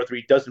World War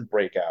III doesn't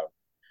break out,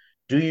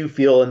 do you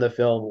feel in the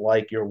film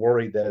like you're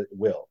worried that it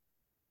will?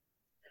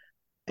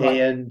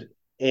 Right.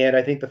 And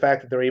I think the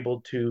fact that they're able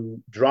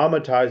to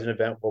dramatize an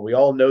event where we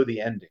all know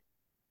the ending,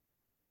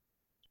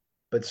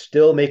 but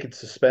still make it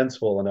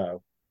suspenseful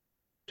enough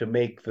to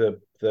make the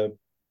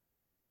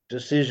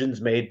decisions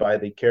made by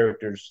the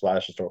characters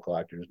slash historical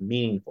actors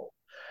meaningful.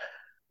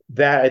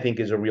 That I think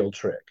is a real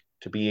trick,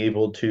 to be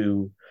able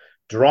to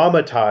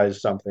dramatize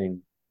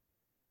something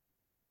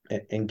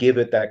and give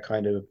it that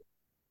kind of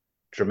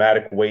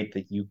dramatic weight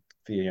that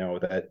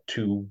that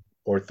 2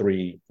 or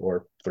 3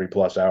 or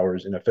 3+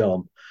 hours in a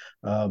film.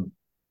 Um,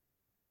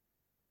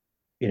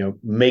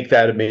 make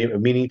that a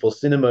meaningful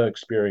cinema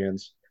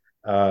experience,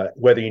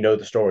 whether you know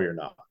the story or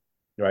not,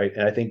 right?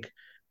 And I think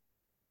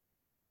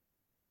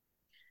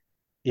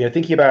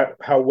thinking about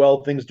how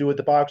well things do at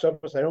the box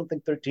office, I don't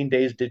think 13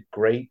 Days did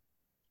great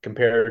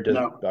compared to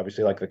No.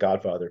 obviously like The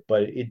Godfather,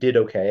 but it did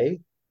okay.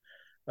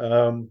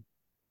 Um,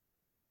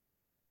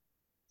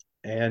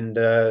 and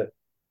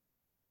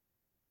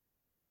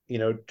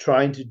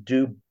trying to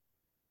do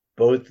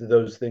both of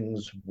those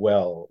things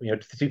well,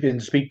 to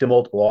speak to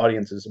multiple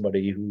audiences,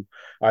 somebody who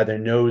either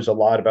knows a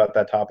lot about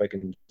that topic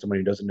and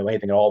somebody who doesn't know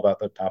anything at all about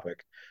that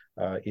topic,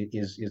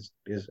 is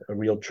a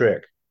real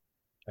trick.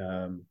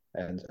 And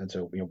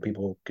so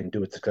people can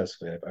do it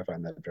successfully. I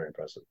find that very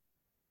impressive.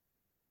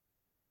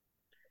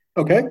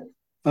 Okay.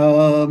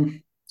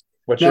 Um,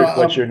 Now,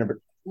 What's your number?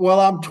 well,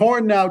 I'm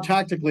torn now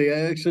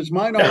tactically, since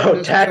mine aren't Oh,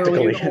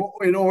 necessarily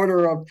tactically. in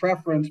order of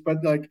preference.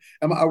 But like,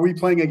 are we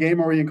playing a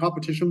game? Are we in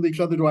competition with each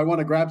other? Do I want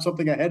to grab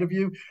something ahead of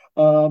you?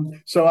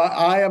 So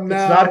I am It's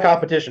not a now.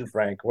 competition,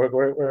 Frank. We're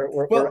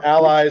Well,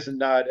 allies and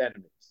not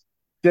enemies.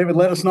 David,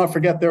 let us not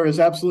forget there is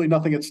absolutely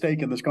nothing at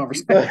stake in this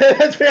conversation.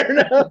 That's fair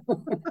enough.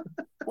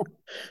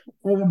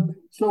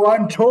 So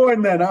I'm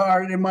torn then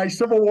in my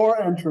Civil War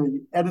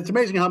entry, and it's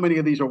amazing how many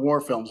of these are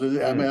war films. I mean,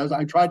 Mm,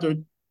 I tried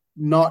to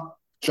not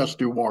just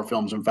do war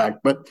films, in fact,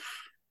 but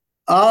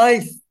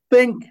I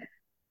think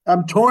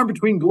I'm torn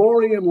between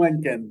Glory and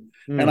Lincoln,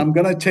 and I'm mm.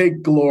 going to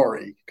take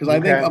Glory because I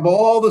think Okay. of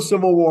all the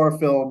Civil War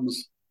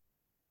films,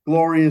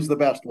 Glory is the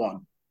best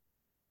one.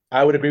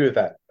 I would agree with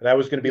that. That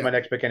was going to be Yeah. my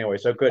next pick anyway.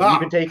 So good. You Ah,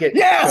 can take it. Good.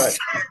 yes.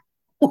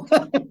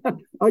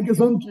 I guess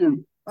thank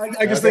you.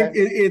 I just think Okay.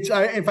 it's.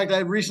 In fact, I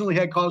recently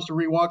had cause to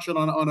rewatch it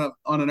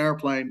on an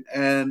airplane,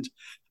 and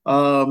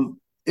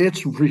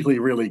it's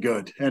really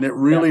good, and it Yeah.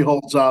 really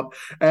holds up.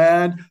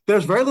 And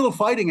there's very little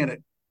fighting in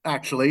it.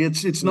 Actually,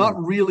 it's not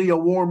Mm, really a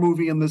war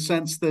movie in the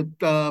sense that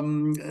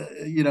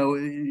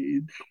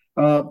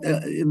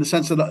in the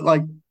sense that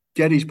like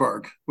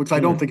Gettysburg, which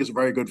I don't mm. think is a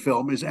very good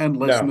film, is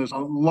endless, and No. there's a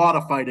lot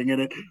of fighting in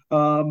it.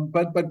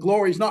 But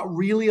Glory's not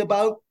really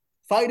about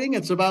fighting.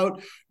 It's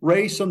about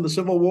race and the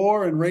Civil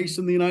War and race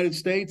in the United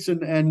States.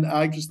 And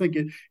I just think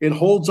it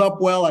holds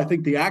up well. I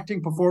think the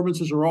acting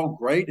performances are all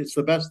great. It's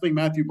the best thing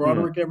Matthew Mm.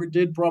 Broderick ever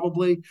did,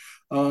 probably.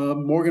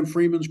 Morgan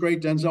Freeman's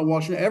great. Denzel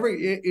Washington.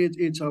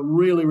 It's a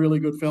really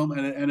good film,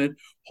 and it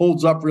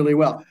holds up really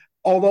well.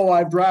 Although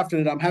I've drafted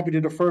it, I'm happy to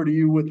defer to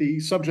you with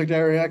the subject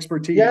area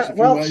expertise. Yeah. If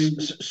you Well,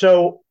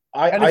 so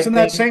and I it's in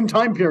that think same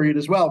time period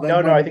as well. Then no,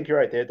 I when think you're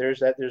right.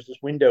 There's this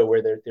window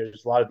where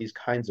there's a lot of these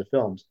kinds of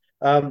films.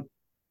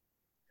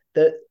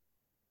 That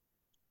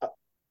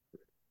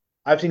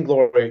I've seen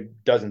Glory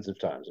dozens of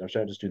times. I've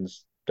shown it to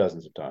students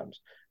dozens of times,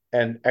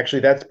 and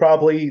actually, that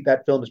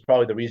film is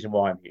probably the reason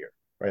why I'm here.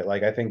 Right?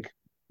 Like I think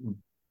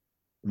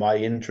my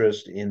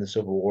interest in the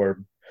Civil War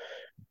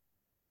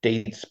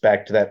dates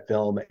back to that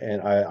film,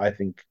 and I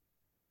think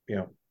you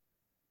know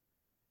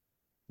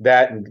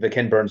that and the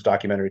Ken Burns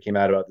documentary came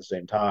out about the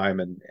same time,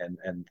 and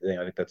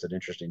I think that's an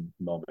interesting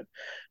moment.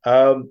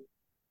 Um,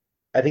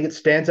 I think it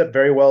stands up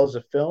very well as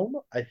a film.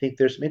 I think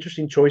there's some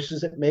interesting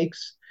choices it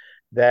makes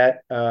that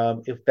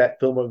if that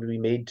film were to be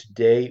made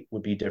today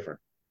would be different.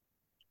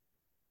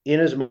 In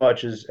as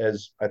much as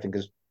I think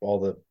as all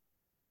the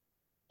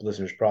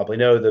listeners probably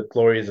know, that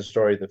Glory is a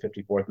story of the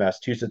 54th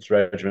Massachusetts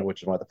Regiment,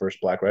 which is one of the first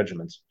Black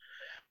regiments.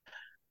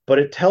 But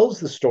it tells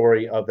the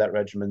story of that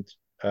regiment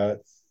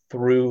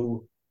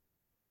through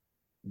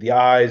the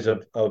eyes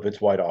of its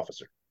white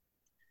officer.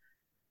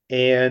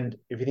 And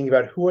if you think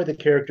about who are the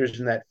characters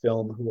in that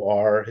film who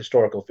are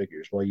historical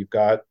figures, well, you've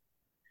got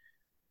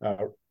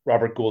uh,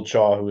 Robert Gould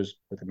Shaw, who is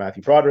the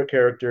Matthew Broderick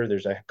character.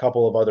 There's a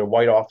couple of other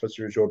white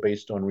officers who are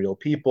based on real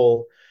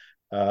people.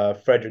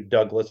 Frederick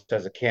Douglass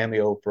has a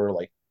cameo for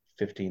like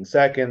 15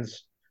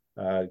 seconds.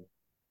 Uh,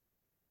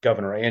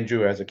 Governor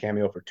Andrew has a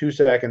cameo for 2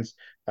 seconds.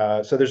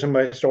 So there's some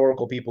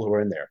historical people who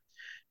are in there.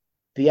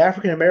 The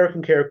African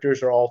American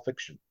characters are all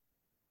fiction.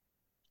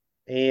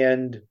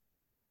 And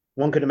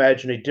one could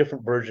imagine a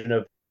different version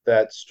of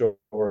that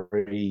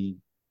story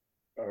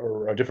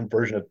or a different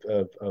version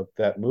of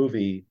that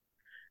movie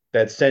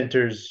that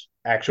centers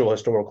actual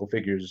historical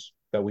figures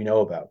that we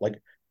know about.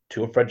 Like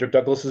two of Frederick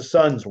Douglass's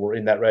sons were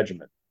in that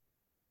regiment.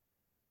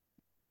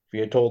 If you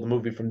had told the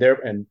movie from their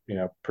and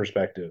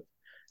perspective,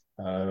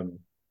 um,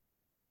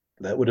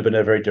 that would have been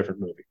a very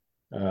different movie.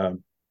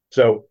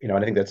 So and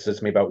I think that says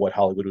to me about what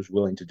Hollywood was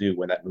willing to do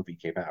when that movie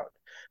came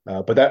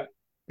out. But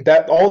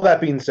that all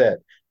that being said,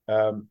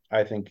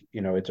 I think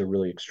it's a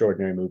really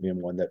extraordinary movie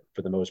and one that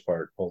for the most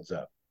part holds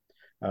up.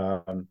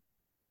 Um,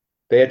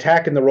 they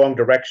attack in the wrong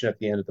direction at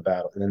the end of the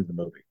battle, at the end of the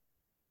movie.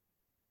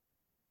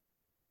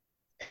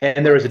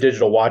 And there was a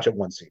digital watch at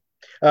one scene.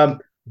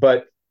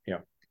 But you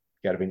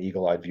got to be an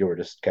eagle-eyed viewer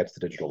to catch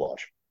the digital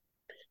watch.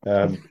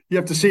 you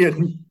have to see it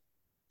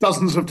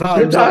dozens of Good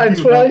times, like times.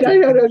 you Well, have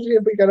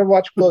to. we got to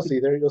watch closely.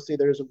 There, you'll see.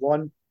 There's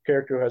one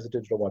character who has a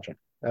digital watch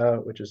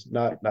on, which is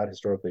not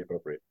historically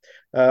appropriate.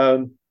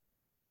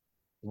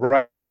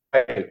 Right.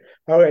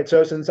 All right.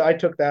 So since I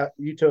took that,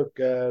 you took.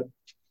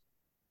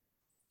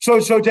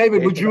 So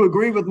David, would you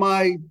agree with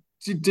my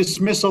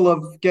dismissal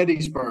of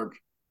Gettysburg?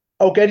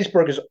 Oh,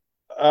 Gettysburg is.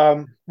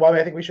 Well,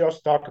 I think we should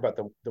also talk about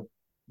the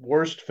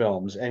worst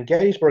films, and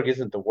Gettysburg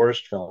isn't the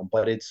worst film,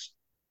 but it's.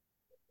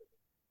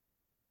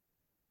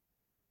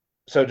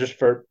 So just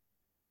for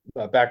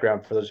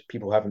background for those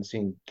people who haven't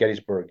seen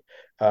Gettysburg,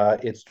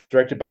 it's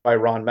directed by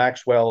Ron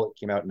Maxwell. It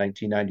came out in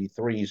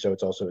 1993, so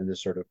it's also in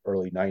this sort of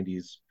early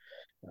 90s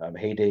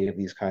heyday of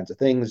these kinds of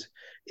things.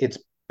 It's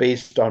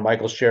based on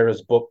Michael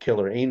Shera's book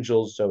Killer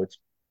Angels, so it's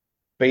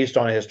based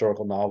on a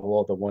historical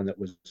novel, the one that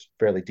was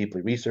fairly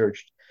deeply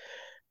researched.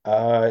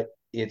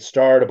 It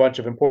starred a bunch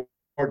of important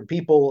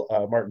people.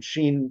 Martin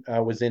Sheen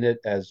was in it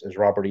as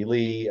Robert E.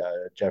 Lee.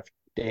 Jeff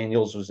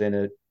Daniels was in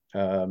it.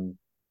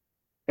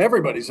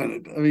 Everybody's in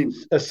it. I mean,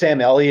 Sam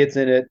Elliott's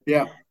in it.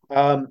 yeah.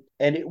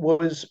 And it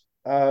was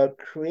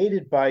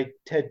created by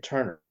Ted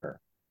Turner.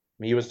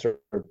 He was sort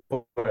of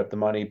put up the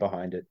money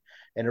behind it.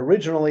 And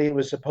originally it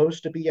was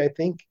supposed to be, I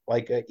think,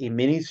 like a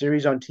mini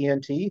series on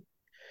TNT.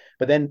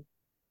 But then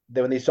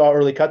when they saw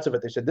early cuts of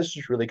it, they said, "This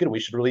is really good. We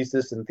should release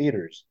this in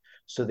theaters."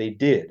 So they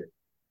did,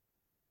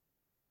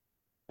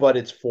 but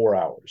it's 4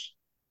 hours.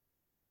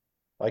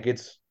 Like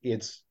it's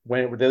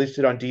when they released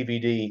it on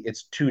DVD,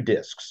 it's 2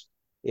 discs.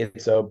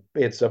 It's a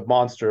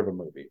monster of a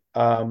movie.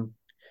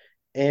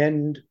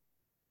 And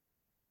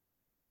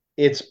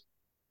it's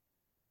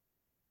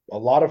a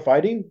lot of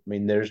fighting. I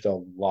mean, there's a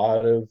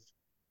lot of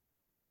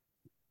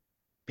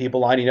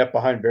people lining up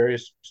behind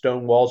various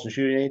stone walls and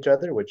shooting at each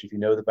other, which, if you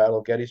know the Battle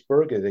of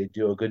Gettysburg, they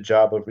do a good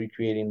job of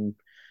recreating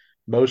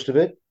most of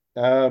it.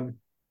 But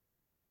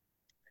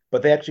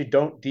they actually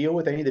don't deal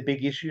with any of the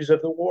big issues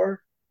of the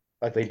war.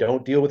 Like, they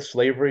don't deal with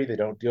slavery, they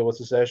don't deal with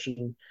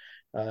secession.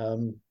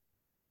 Um,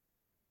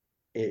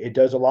 it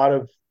does a lot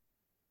of.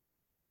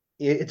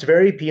 It's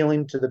very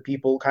appealing to the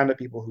kind of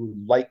people who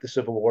like the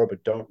Civil War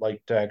but don't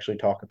like to actually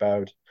talk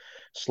about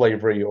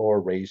slavery or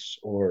race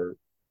or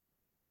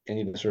any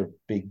of the sort of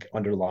big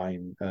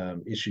underlying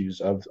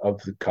issues of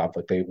the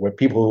conflict. Where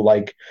people who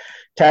like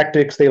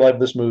tactics, they love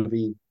this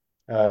movie.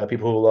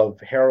 People who love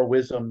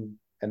heroism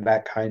and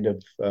that kind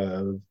of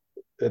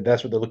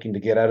that's what they're looking to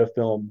get out of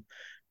film.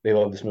 They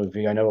love this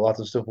movie. I know lots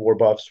of Civil War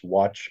buffs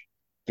watch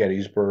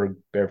Gettysburg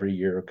every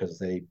year because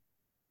there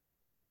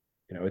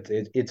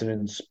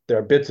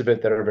are bits of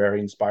it that are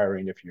very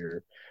inspiring if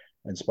you're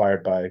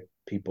inspired by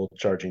people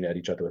charging at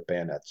each other with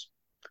bayonets.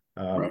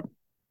 Right.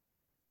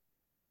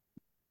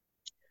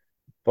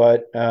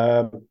 But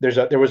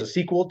there was a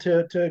sequel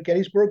to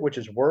Gettysburg, which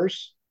is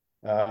worse,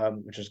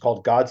 which is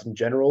called Gods and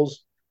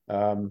Generals,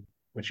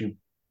 which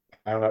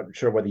I'm not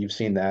sure whether you've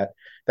seen that.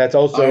 That's I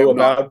also have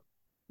not. about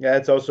Yeah,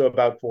 it's also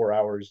about 4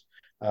 hours,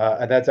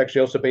 and that's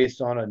actually also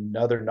based on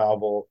another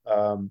novel.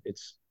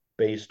 It's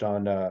based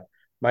on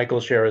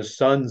Michael Shara's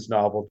son's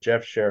novel,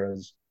 Jeff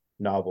Shara's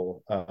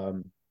novel.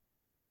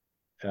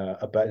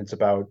 It's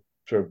about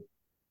sort of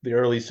the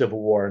early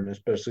Civil War and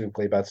especially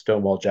about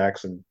Stonewall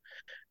Jackson,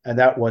 and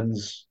that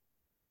one's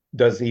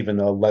does even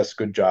a less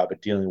good job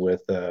at dealing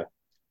with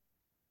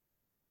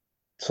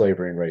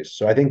slavery and race.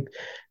 So I think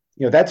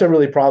that's a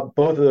really problem.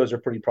 Both of those are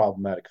pretty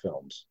problematic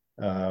films.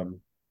 I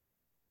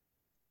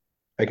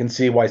can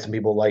see why some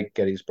people like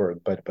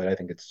Gettysburg, but I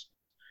think it's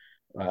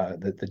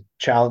the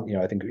challenge.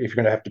 I think if you're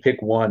going to have to pick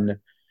one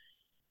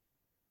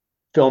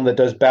film that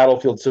does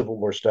battlefield Civil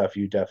War stuff,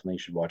 you definitely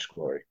should watch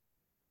Glory.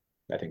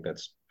 I think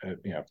that's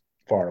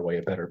far and away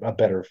a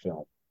better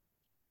film.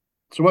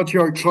 So, what's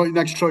your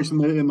next choice in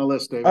the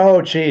list, David?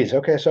 Oh, geez.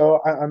 Okay, so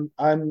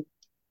I'm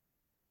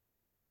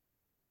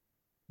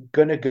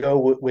gonna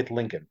go with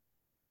Lincoln.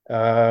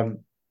 Um,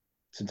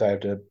 since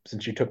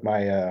you took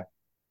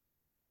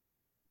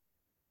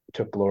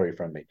Glory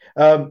from me.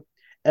 And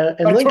I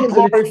took Lincoln's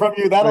glory from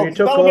you. you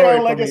took That'll be our Glory from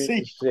me.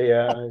 legacy. See,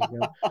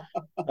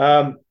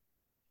 um,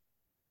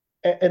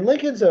 and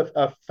Lincoln's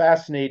a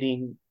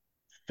fascinating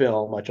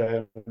film, which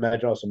I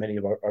imagine also many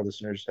of our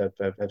listeners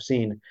have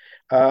seen.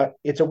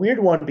 It's a weird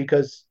one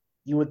because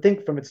you would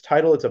think from its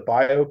title it's a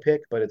biopic,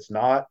 but it's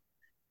not.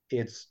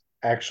 It's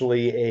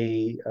actually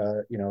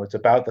it's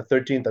about the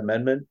 13th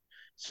Amendment.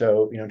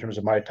 So, in terms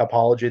of my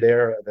topology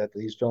there, that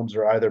these films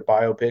are either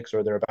biopics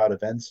or they're about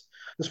events.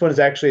 This one is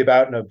actually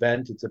about an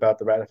event. It's about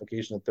the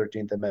ratification of the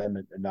 13th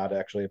Amendment and not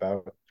actually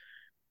about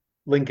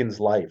Lincoln's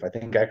life. I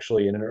think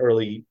actually in an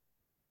early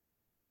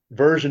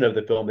version of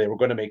the film, they were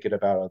going to make it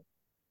about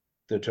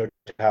the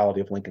totality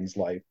of Lincoln's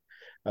life.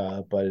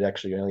 But it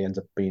actually only ends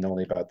up being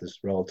only about this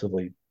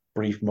relatively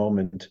brief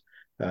moment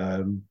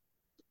in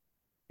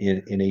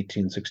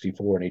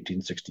 1864 and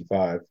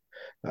 1865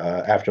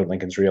 after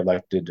Lincoln's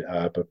reelected,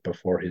 but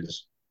before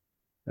his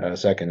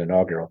second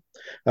inaugural.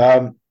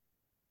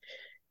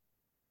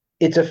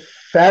 It's a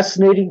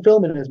fascinating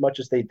film in as much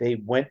as they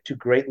went to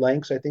great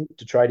lengths, I think,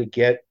 to try to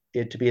get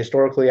it to be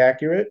historically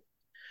accurate.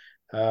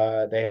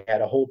 They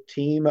had a whole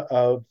team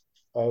of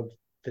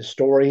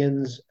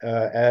historians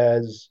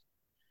as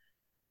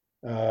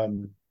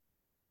um,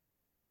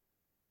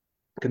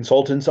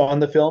 consultants on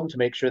the film to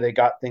make sure they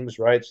got things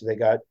right. So they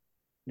got,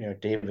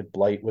 David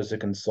Blight was a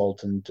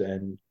consultant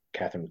and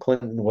Catherine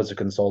Clinton was a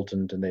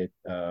consultant, and they,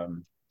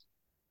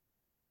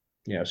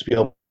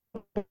 Spielberg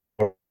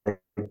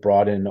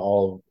brought in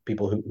all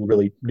people who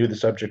really knew the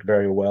subject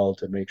very well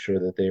to make sure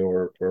that they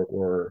were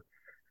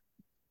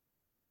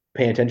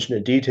paying attention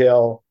to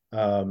detail.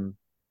 And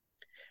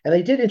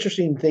they did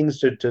interesting things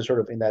to sort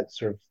of in that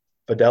sort of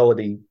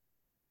fidelity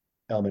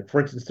element.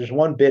 For instance, there's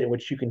one bit in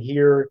which you can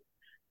hear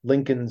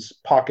Lincoln's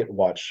pocket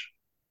watch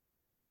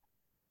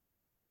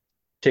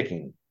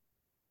ticking.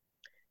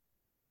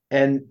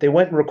 And they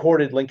went and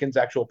recorded Lincoln's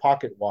actual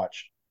pocket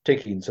watch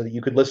ticking so that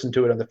you could listen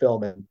to it on the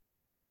film, and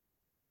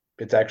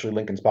it's actually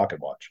Lincoln's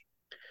pocket watch,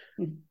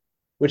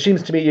 which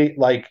seems to me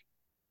like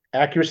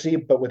accuracy,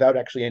 but without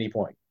actually any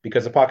point,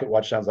 because a pocket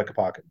watch sounds like a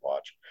pocket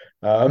watch.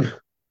 But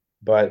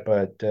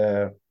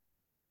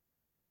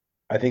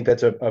I think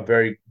that's a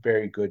very,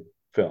 very good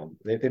film.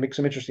 They make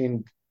some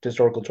interesting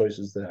historical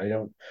choices that I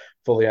don't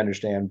fully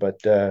understand, but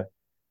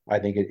I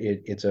think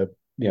it's a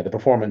the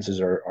performances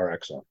are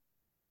excellent.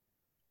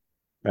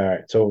 All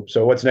right, so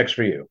what's next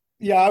for you?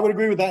 Yeah, I would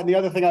agree with that. And the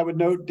other thing I would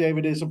note,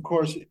 David, is of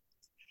course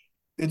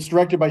it's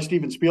directed by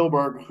Steven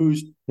Spielberg,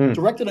 who's Hmm.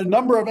 directed a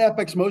number of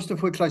epics, most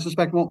of which I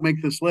suspect won't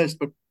make this list,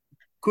 but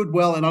could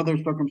well in other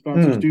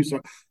circumstances Hmm. do so.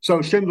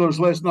 So Schindler's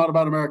List, not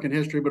about American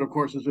history, but of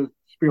course is a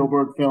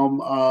Spielberg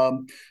film.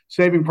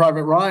 Saving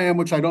Private Ryan,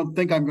 which I don't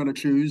think I'm going to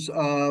choose,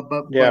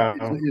 but Yeah,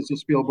 it's a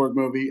Spielberg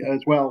movie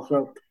as well.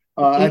 So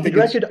I he think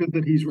it's directed. good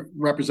that he's He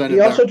represented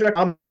there. also directed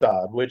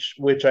Amistad,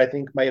 which I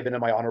think may have been in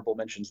my honorable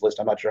mentions list.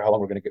 I'm not sure how long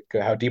we're going to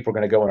get, how deep we're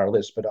going to go in our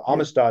list, but Yeah.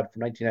 Amistad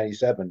from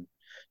 1997,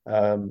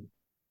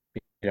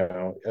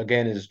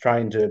 again is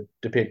trying to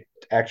depict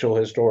actual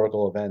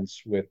historical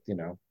events with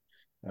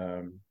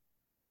um,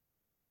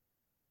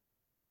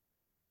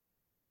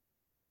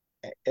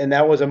 and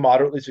that was a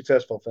moderately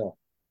successful film.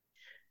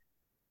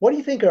 What do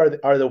you think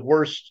are the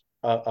worst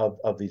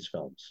of these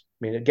films?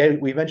 I mean, again,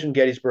 we mentioned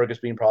Gettysburg as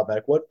being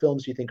problematic. What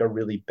films do you think are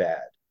really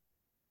bad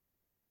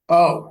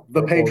Oh,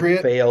 The or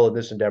Patriot. fail in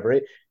this endeavor?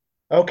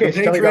 The Okay,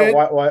 so tell me about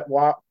Patriot.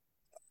 why.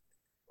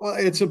 Well,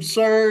 it's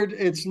absurd.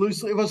 It's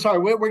loosely. Well, sorry,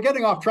 we're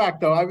getting off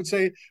track though. I would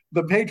say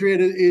The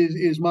Patriot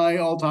is my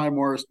all time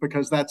worst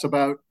because that's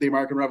about the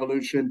American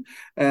Revolution,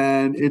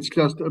 and it's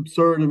just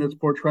absurd in its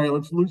portrayal.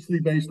 It's loosely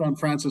based on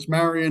Francis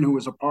Marion, who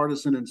was a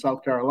partisan in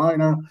South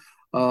Carolina,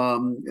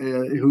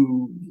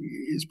 who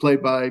is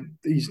played by.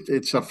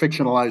 It's a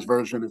fictionalized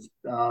version. It's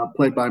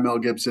played by Mel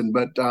Gibson,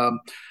 but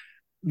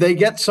they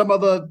get some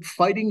of the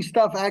fighting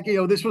stuff.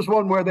 This was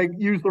one where they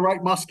used the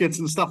right muskets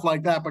and stuff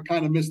like that, but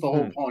kind of missed the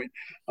whole Hmm. point.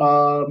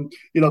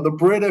 The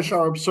British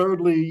are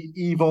absurdly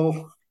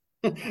evil,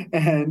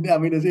 and I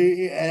mean,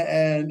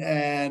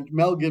 and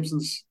Mel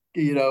Gibson's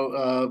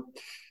fictionalized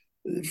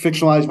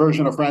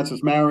version of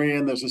Francis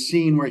Marion. There's a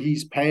scene where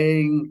he's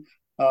paying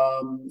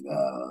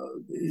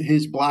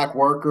his black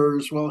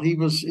workers. Well, it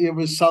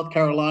was South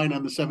Carolina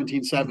in the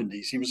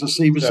 1770s. He was a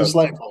So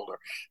slaveholder,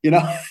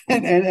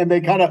 and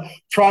they kind of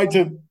tried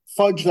to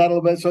fudge that a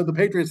little bit. So the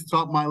Patriots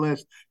top of my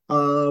list.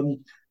 Yeah,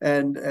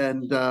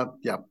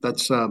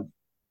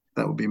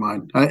 that would be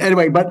mine.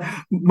 Anyway, but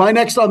my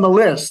next on the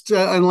list,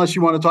 unless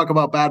you want to talk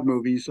about bad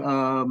movies,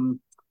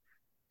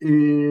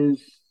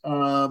 is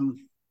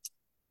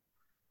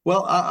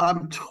well,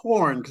 I'm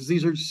torn because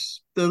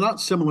they're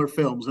not similar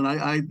films,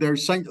 and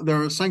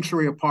they're a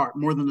century apart,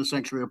 more than a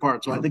century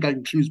apart. So I think I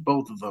can choose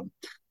both of them.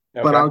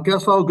 But okay. I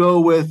guess I'll go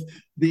with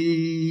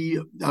the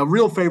a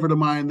real favorite of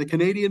mine, the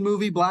Canadian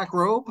movie Black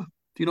Robe. Do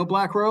you know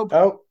Black Robe?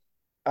 Oh,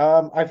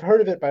 I've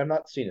heard of it, but I've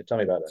not seen it. Tell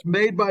me about it. It's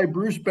made by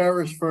Bruce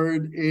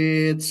Beresford.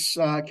 It's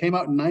came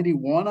out in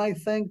 '91, I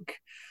think,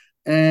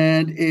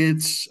 and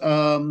it's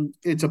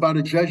about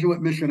a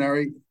Jesuit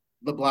missionary,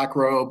 the Black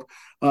Robe,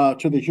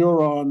 to the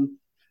Huron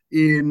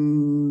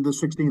in the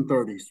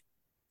 1630s.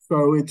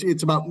 So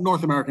it's about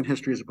North American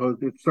history as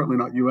opposed. It's certainly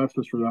not U.S.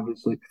 history,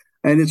 obviously.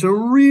 And it's a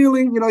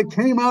really, it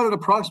came out at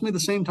approximately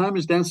the same time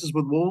as Dances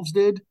with Wolves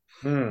did.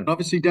 Hmm.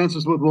 Obviously,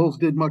 Dances with Wolves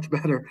did much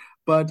better.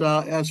 But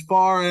as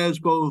far as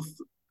both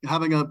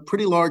having a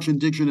pretty large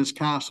indigenous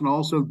cast and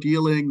also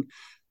dealing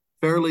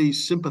fairly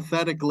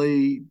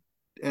sympathetically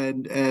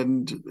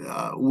and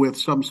with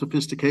some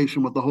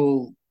sophistication with the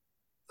whole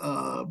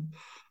uh,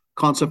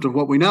 concept of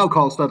what we now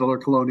call settler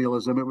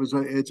colonialism.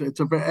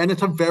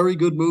 It's a very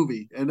good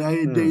movie, and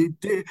Hmm.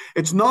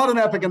 it's not an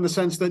epic in the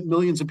sense that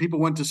millions of people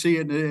went to see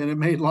it and it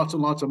made lots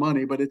and lots of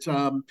money, but it's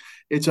a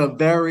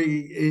very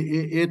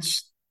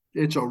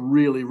it's a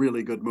really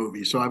really good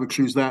movie. So I would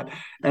choose that,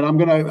 and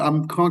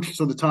I'm conscious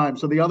of the time.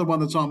 So the other one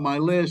that's on my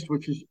list,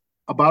 which is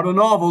about a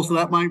novel, so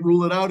that might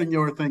rule it out in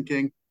your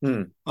thinking,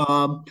 Hmm.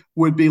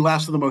 would be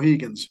Last of the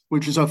Mohegans,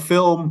 which is a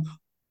film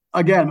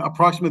again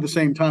approximately the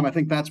same time. I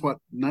think that's what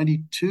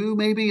 92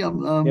 maybe.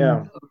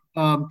 Yeah.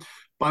 Um,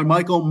 by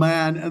Michael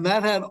Mann, and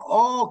that had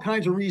all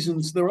kinds of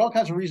reasons. There were all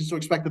kinds of reasons to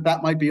expect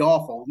that might be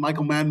awful.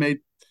 Michael Mann made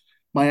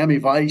Miami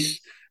Vice,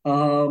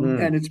 Hmm.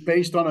 and it's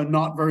based on a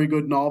not very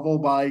good novel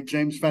by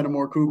James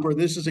Fenimore Cooper.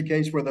 This is a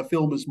case where the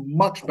film is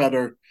much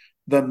better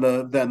than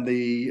the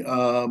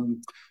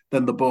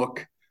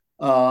book.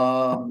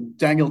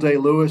 Daniel Day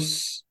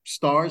Lewis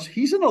stars.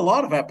 He's in a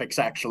lot of epics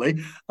actually,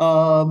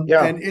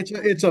 Yeah. and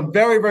it's a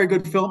very very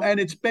good film. And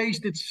it's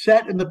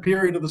set in the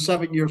period of the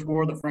 7 Years'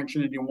 War, the French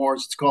and Indian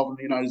Wars. It's called in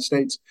the United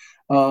States,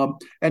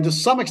 and to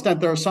some extent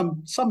there are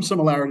some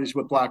similarities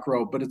with Black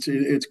Robe, but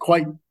it's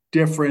quite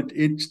different.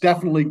 It's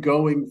definitely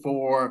going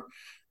for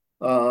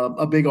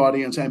a big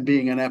audience and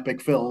being an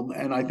epic film,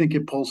 and I think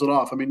it pulls it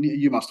off. I mean,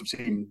 you must have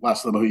seen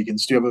Last of the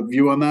Mohegans. Do you have a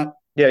view on that?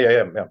 Yeah. Yeah.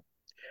 Yeah. Yeah.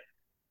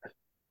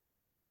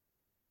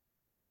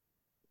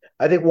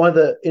 I think one of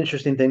the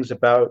interesting things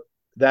about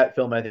that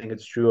film, I think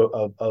it's true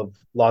of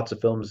lots of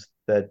films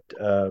that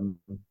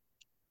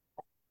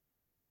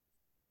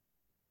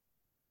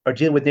are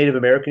dealing with Native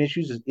American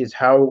issues is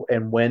how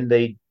and when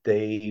they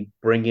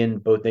bring in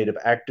both Native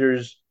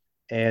actors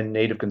and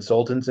Native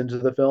consultants into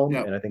the film.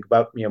 Yeah. And I think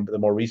about the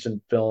more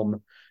recent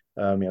film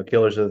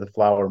Killers of the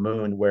Flower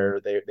Moon, where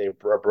they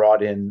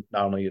brought in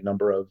not only a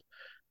number of,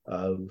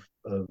 of,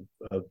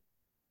 of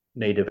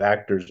native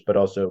actors, but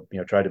also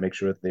tried to make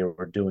sure that they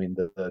were doing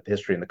the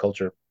history and the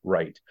culture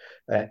right.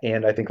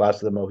 And I think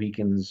Last of the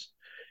Mohicans,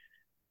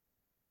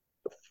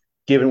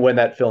 given when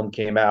that film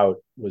came out,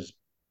 was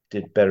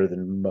did better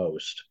than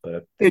most.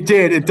 But It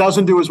did. It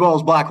doesn't do as well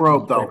as Black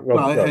Robe, though.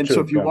 Well, And so,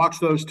 true. if you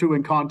watch those two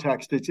in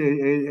context, there's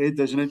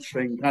an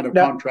interesting kind of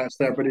Now, contrast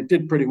there. But it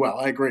did pretty well.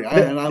 I agree,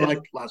 and I like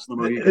Last of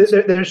the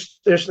Mohicans.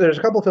 there's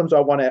a couple of films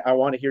I want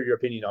to hear your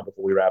opinion on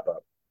before we wrap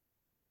up.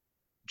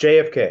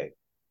 JFK.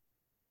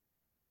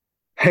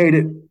 Hate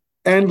it. Hate.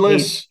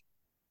 Endless.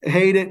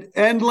 Hate it.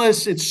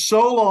 Endless. It's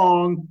so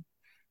long.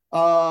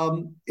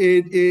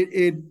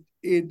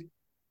 It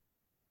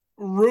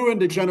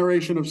ruined a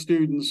generation of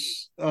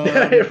students.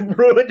 It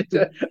ruined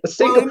a Well,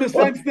 single. in the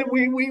sense that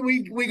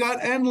we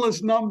got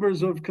endless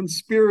numbers of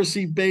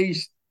conspiracy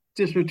based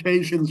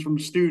dissertations from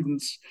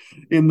students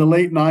in the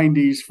late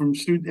 90s from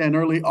student and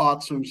early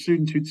aughts from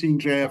students who'd seen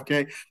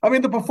JFK. I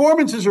mean, the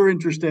performances are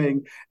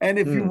interesting, and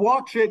if you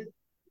watch it,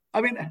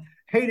 I mean,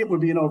 hate it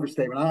would be an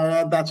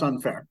overstatement. That's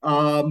unfair.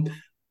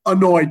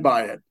 Annoyed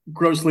by it,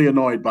 grossly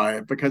annoyed by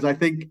it, because I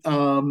think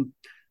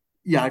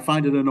yeah, I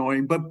find it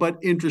annoying, but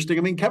interesting.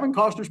 I mean, Kevin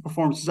Costner's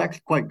performance is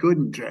actually quite good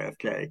in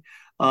JFK.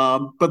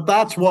 But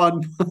that's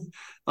one.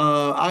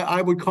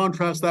 I would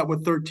contrast that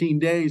with 13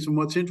 Days. And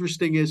what's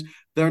interesting is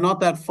they're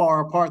not that far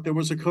apart. There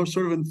was a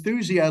sort of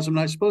enthusiasm,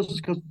 and I suppose it's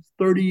because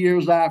 30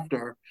 years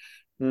after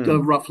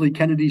roughly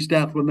Kennedy's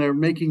death, when they're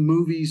making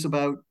movies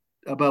about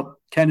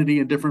Kennedy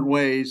in different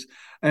ways.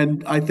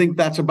 And I think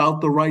that's about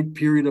the right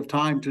period of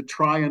time to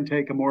try and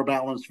take a more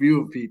balanced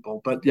view of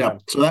people. But yeah,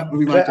 so that would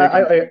be my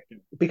take.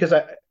 Because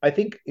I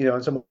think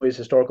in some ways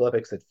historical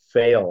epics that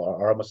fail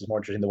are almost as more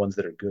interesting than the ones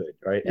that are good,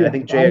 right? And Yeah, I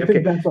think I JFK.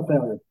 think that's a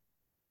failure.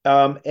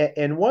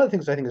 And one of the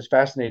things I think is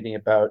fascinating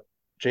about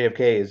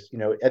JFK is,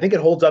 I think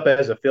it holds up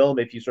as a film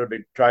if you sort of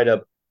try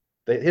to.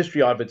 The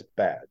history of it's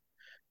bad.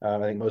 I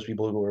think most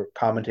people who were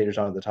commentators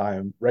on it at the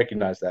time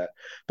recognize that.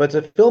 But it's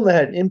a film that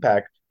had an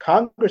impact.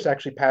 Congress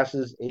actually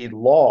passes a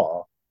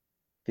law,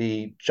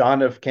 the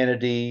John F.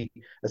 Kennedy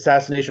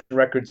Assassination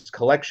Records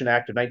Collection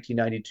Act of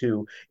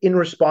 1992, in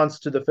response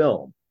to the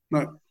film.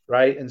 Right.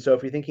 Right. And so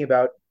if you're thinking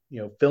about,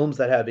 films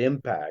that have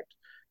impact,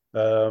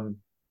 the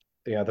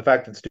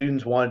fact that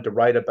students wanted to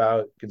write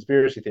about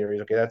conspiracy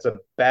theories, okay, that's a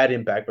bad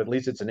impact, but at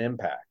least it's an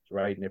impact,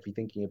 right? And if you're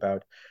thinking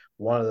about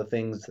one of the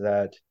things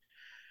that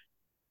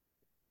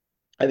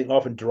I think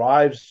often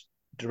drives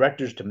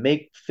directors to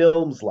make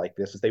films like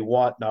this is they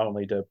want not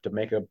only to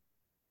make a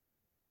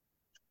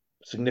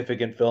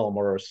significant film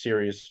or a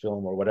serious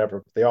film or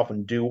whatever, they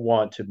often do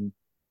want to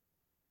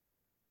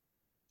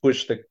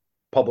push the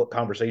public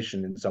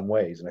conversation in some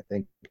ways. And I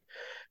think,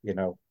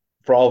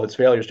 for all of its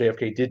failures,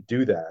 JFK did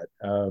do that.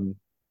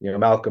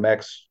 Malcolm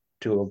X,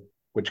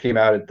 which came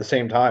out at the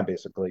same time,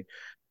 basically,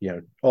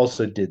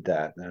 also did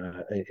that,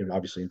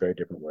 obviously in very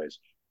different ways.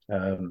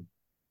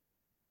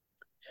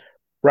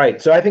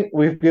 Right. So I think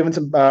we've given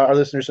our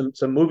listeners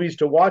some movies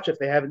to watch if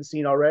they haven't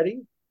seen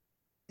already.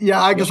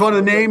 Yeah, I just want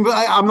to name.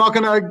 I'm not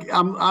gonna.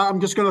 I'm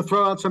just gonna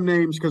throw out some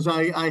names because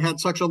I had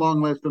such a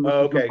long list and this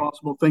is an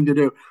impossible thing to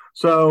do.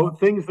 So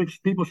things that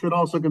people should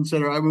also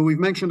consider. I mean, we've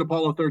mentioned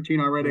Apollo 13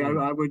 already.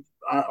 I would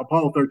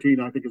Apollo 13.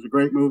 I think is a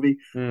great movie.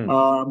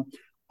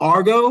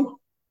 Argo.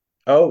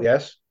 Oh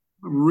yes.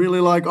 Really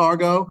like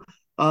Argo.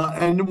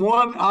 And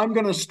one, I'm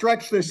going to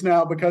stretch this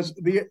now because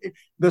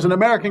there's an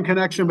American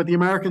connection, but the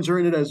Americans are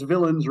in it as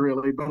villains,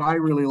 really. But I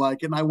really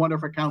like it, and I wonder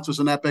if it counts as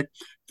an epic.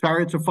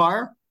 Chariots of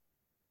Fire.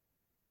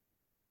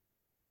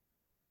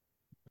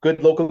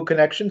 Good local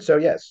connection. So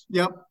yes.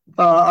 Yep.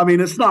 I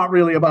mean, it's not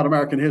really about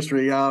American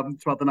history. It's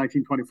about the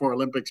 1924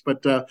 Olympics,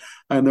 but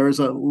and there is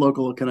a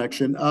local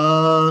connection.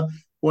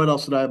 What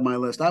else did I have on my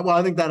list?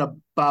 I think that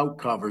about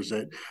covers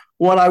it.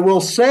 What I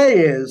will say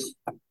is,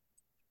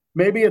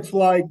 maybe it's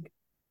like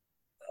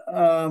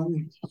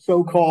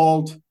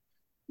so-called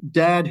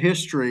dad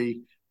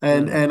history.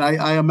 And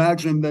I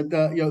imagine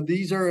that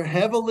these are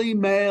heavily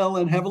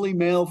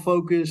male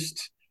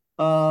focused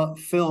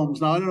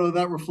films. Now I don't know if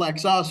that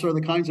reflects us or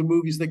the kinds of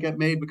movies that get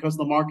made because of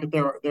the market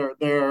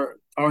they're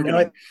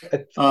targeting.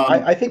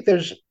 I think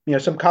there's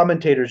some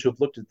commentators who've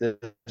looked at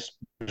this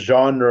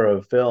genre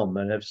of film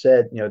and have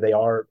said they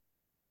are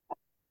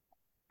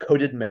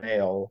coded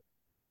male,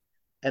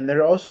 and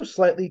they're also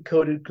slightly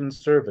coded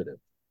conservative,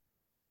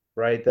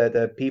 right?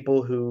 That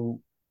people who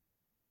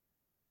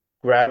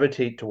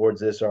gravitate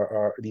towards this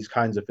are these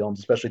kinds of films,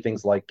 especially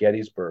things like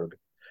Gettysburg,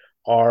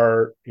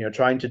 are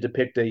trying to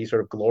depict a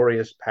sort of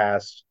glorious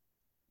past,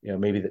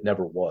 maybe that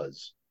never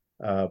was,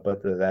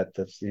 but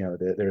that's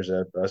there's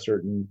a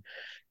certain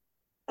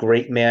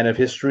great man of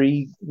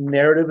history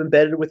narrative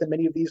embedded within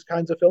many of these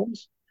kinds of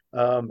films,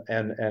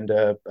 and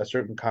a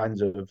certain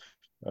kinds of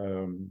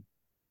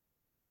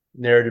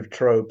narrative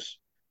tropes.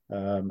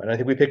 And I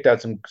think we picked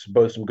out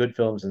both some good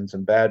films and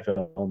some bad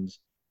films.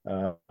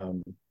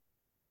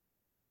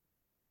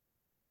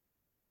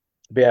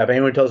 But yeah, if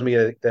anyone tells me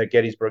that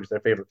Gettysburg is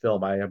their favorite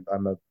film,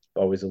 I'm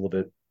always a little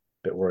bit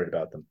bit worried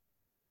about them.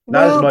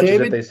 Not as Well, much as if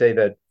David, they say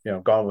that,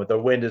 Gone with the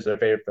Wind is their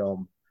favorite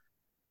film.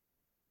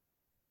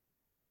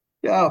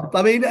 yeah,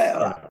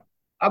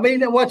 You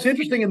know, what's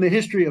interesting in the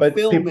history of but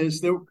film people,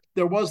 is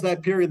there was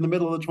that period in the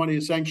middle of the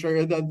 20th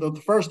century,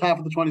 the first half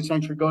of the 20th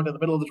century, going to the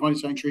middle of the 20th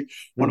century,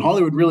 when mm,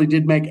 Hollywood really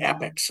did make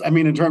epics. I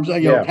mean, in terms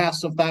of yeah,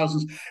 casts of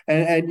thousands,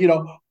 and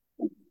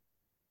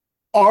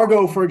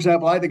Argo, for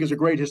example, I think is a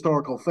great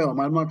historical film.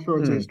 I'm not sure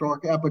it's a mm,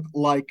 historic epic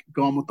like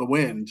Gone with the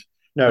Wind,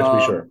 no, to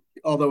be sure.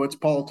 although its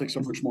politics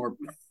are much more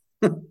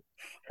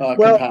Well,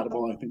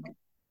 compatible, I think.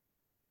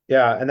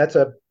 yeah, and that's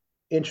a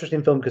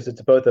interesting film because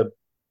it's both a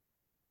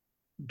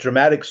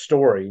dramatic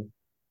story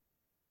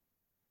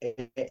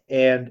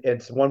and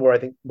it's one where I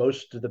think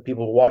most of the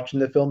people watching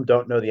the film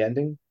don't know the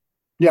ending,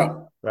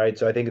 Yeah, right?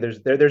 So I think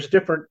there's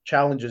different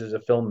challenges as a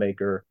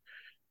filmmaker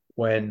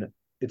when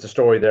it's a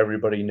story that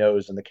everybody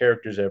knows and the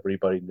characters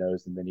everybody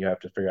knows, and then you have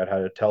to figure out how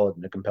to tell it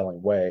in a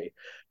compelling way.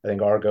 I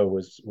think Argo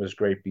was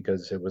great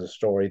because it was a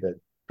story that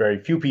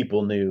very few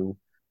people knew,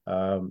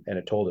 and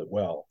it told it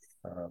well,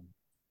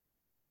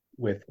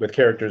 with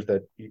characters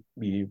that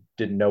you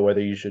didn't know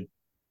whether you should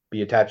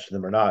be attached to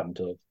them or not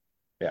until,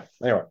 yeah.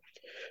 Anyway,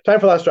 time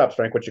for last drops,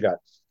 Frank. What you got?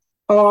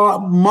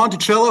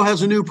 Monticello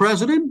has a new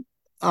president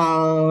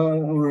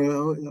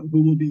who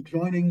will be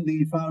joining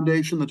the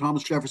foundation, the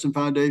Thomas Jefferson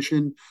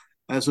Foundation,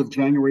 as of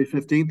January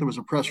 15th. There was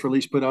a press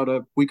release put out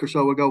a week or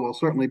so ago, well,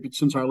 certainly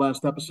since our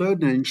last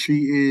episode, and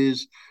she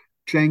is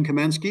Jane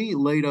Kamensky,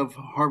 late of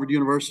Harvard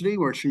University,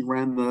 where she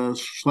ran the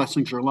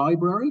Schlesinger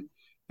Library.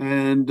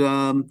 And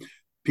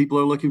people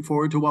are looking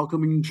forward to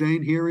welcoming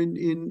Jane here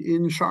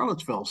in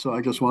Charlottesville. So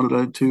I just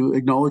wanted to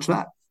acknowledge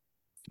that.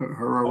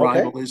 Her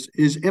Okay. arrival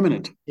is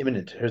imminent.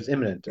 Imminent. Here's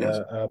imminent. Yes.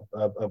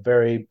 A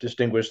very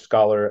distinguished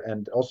scholar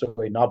and also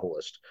a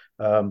novelist.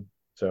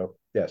 So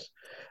yes,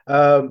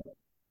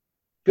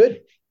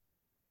 good.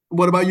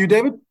 What about you,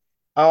 David?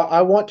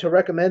 I want to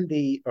recommend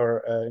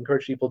or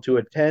encourage people to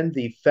attend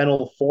the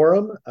Fennel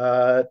Forum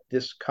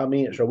this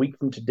coming, it's a week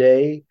from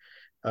today,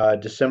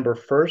 December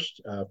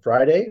 1st,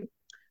 Friday.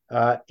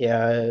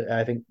 And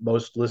I think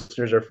most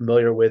listeners are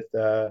familiar with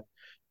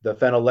the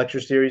Fennel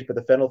Lecture Series, but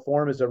the Fennel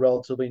Forum is a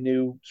relatively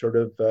new sort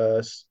of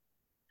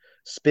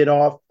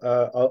spin-off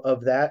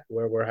of that,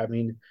 where we're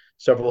having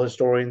several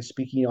historians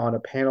speaking on a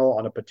panel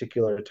on a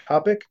particular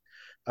topic.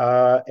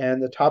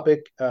 And the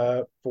topic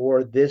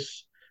for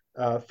this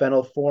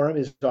Fennel Forum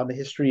is on the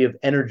history of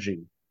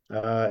energy.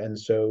 And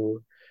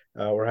so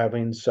we're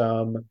having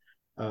some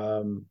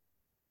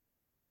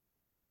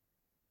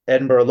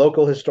Edinburgh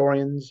local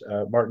historians,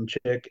 Martin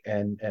Chick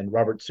and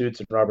Robert Suits.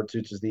 And Robert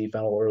Suits is the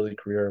Fennel Early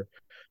Career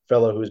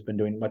Fellow who's been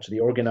doing much of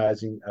the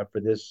organizing for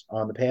this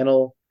on the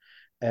panel.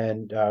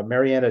 And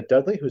Mariana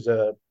Dudley, who's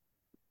a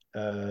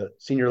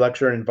senior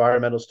lecturer in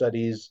environmental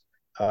studies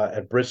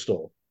at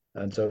Bristol.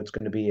 And so it's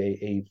going to be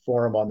a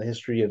forum on the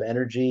history of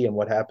energy and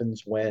what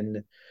happens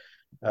when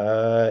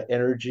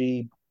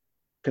energy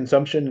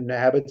consumption and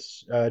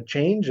habits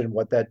change and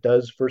what that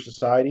does for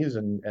societies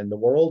and the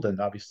world. And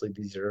obviously,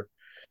 these are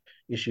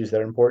issues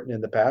that are important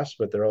in the past,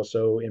 but they're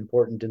also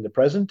important in the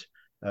present,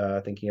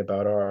 thinking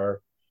about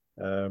our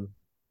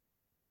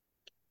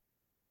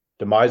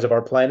demise of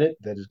our planet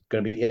that is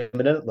going to be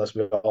imminent unless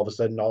we all of a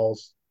sudden all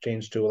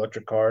change to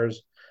electric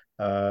cars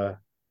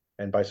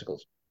and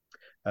bicycles.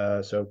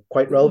 So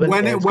quite relevant.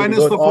 And it's going When to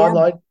be is both the forum?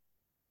 online.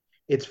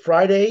 It's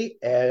Friday,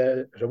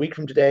 a week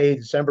from today,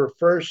 December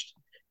 1st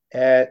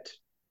at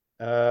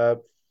 5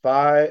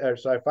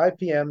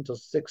 p.m. till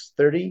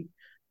 6:30.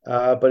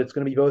 But it's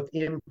going to be both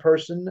in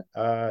person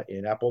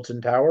in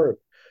Appleton Tower.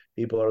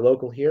 People are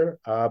local here,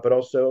 but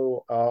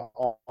also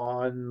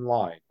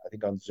online. I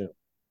think on Zoom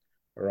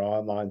or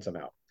online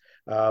somehow.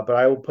 But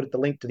I will put the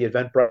link to the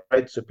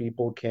Eventbrite so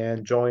people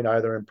can join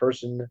either in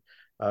person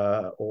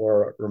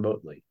or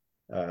remotely.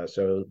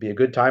 So it'll be a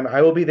good time.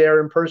 I will be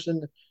there in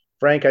person.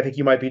 Frank, I think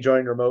you might be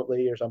joining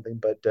remotely or something,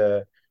 but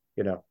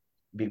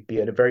be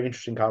a very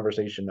interesting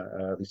conversation.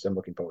 At least I'm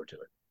looking forward to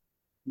it.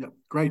 Yeah,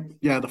 great.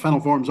 Yeah, the Fennel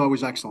Forum is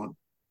always excellent.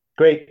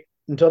 Great.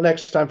 Until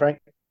next time, Frank.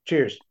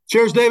 Cheers.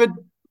 Cheers, David.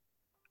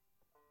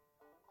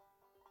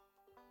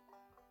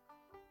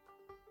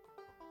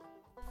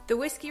 The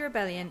Whiskey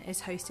Rebellion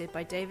is hosted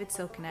by David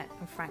Silkenett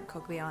and Frank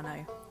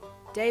Cogliano.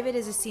 David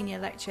is a senior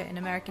lecturer in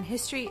American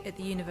history at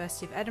the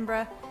University of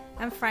Edinburgh,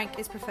 and Frank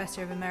is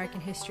Professor of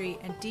American History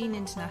and Dean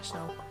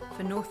International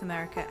for North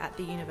America at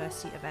the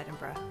University of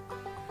Edinburgh.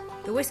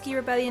 The Whiskey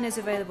Rebellion is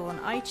available on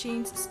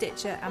iTunes,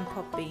 Stitcher and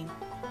Podbean.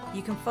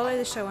 You can follow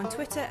the show on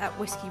Twitter at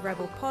Whiskey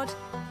Rebel Pod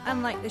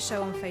and like the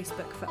show on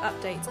Facebook for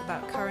updates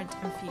about current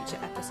and future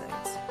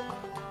episodes.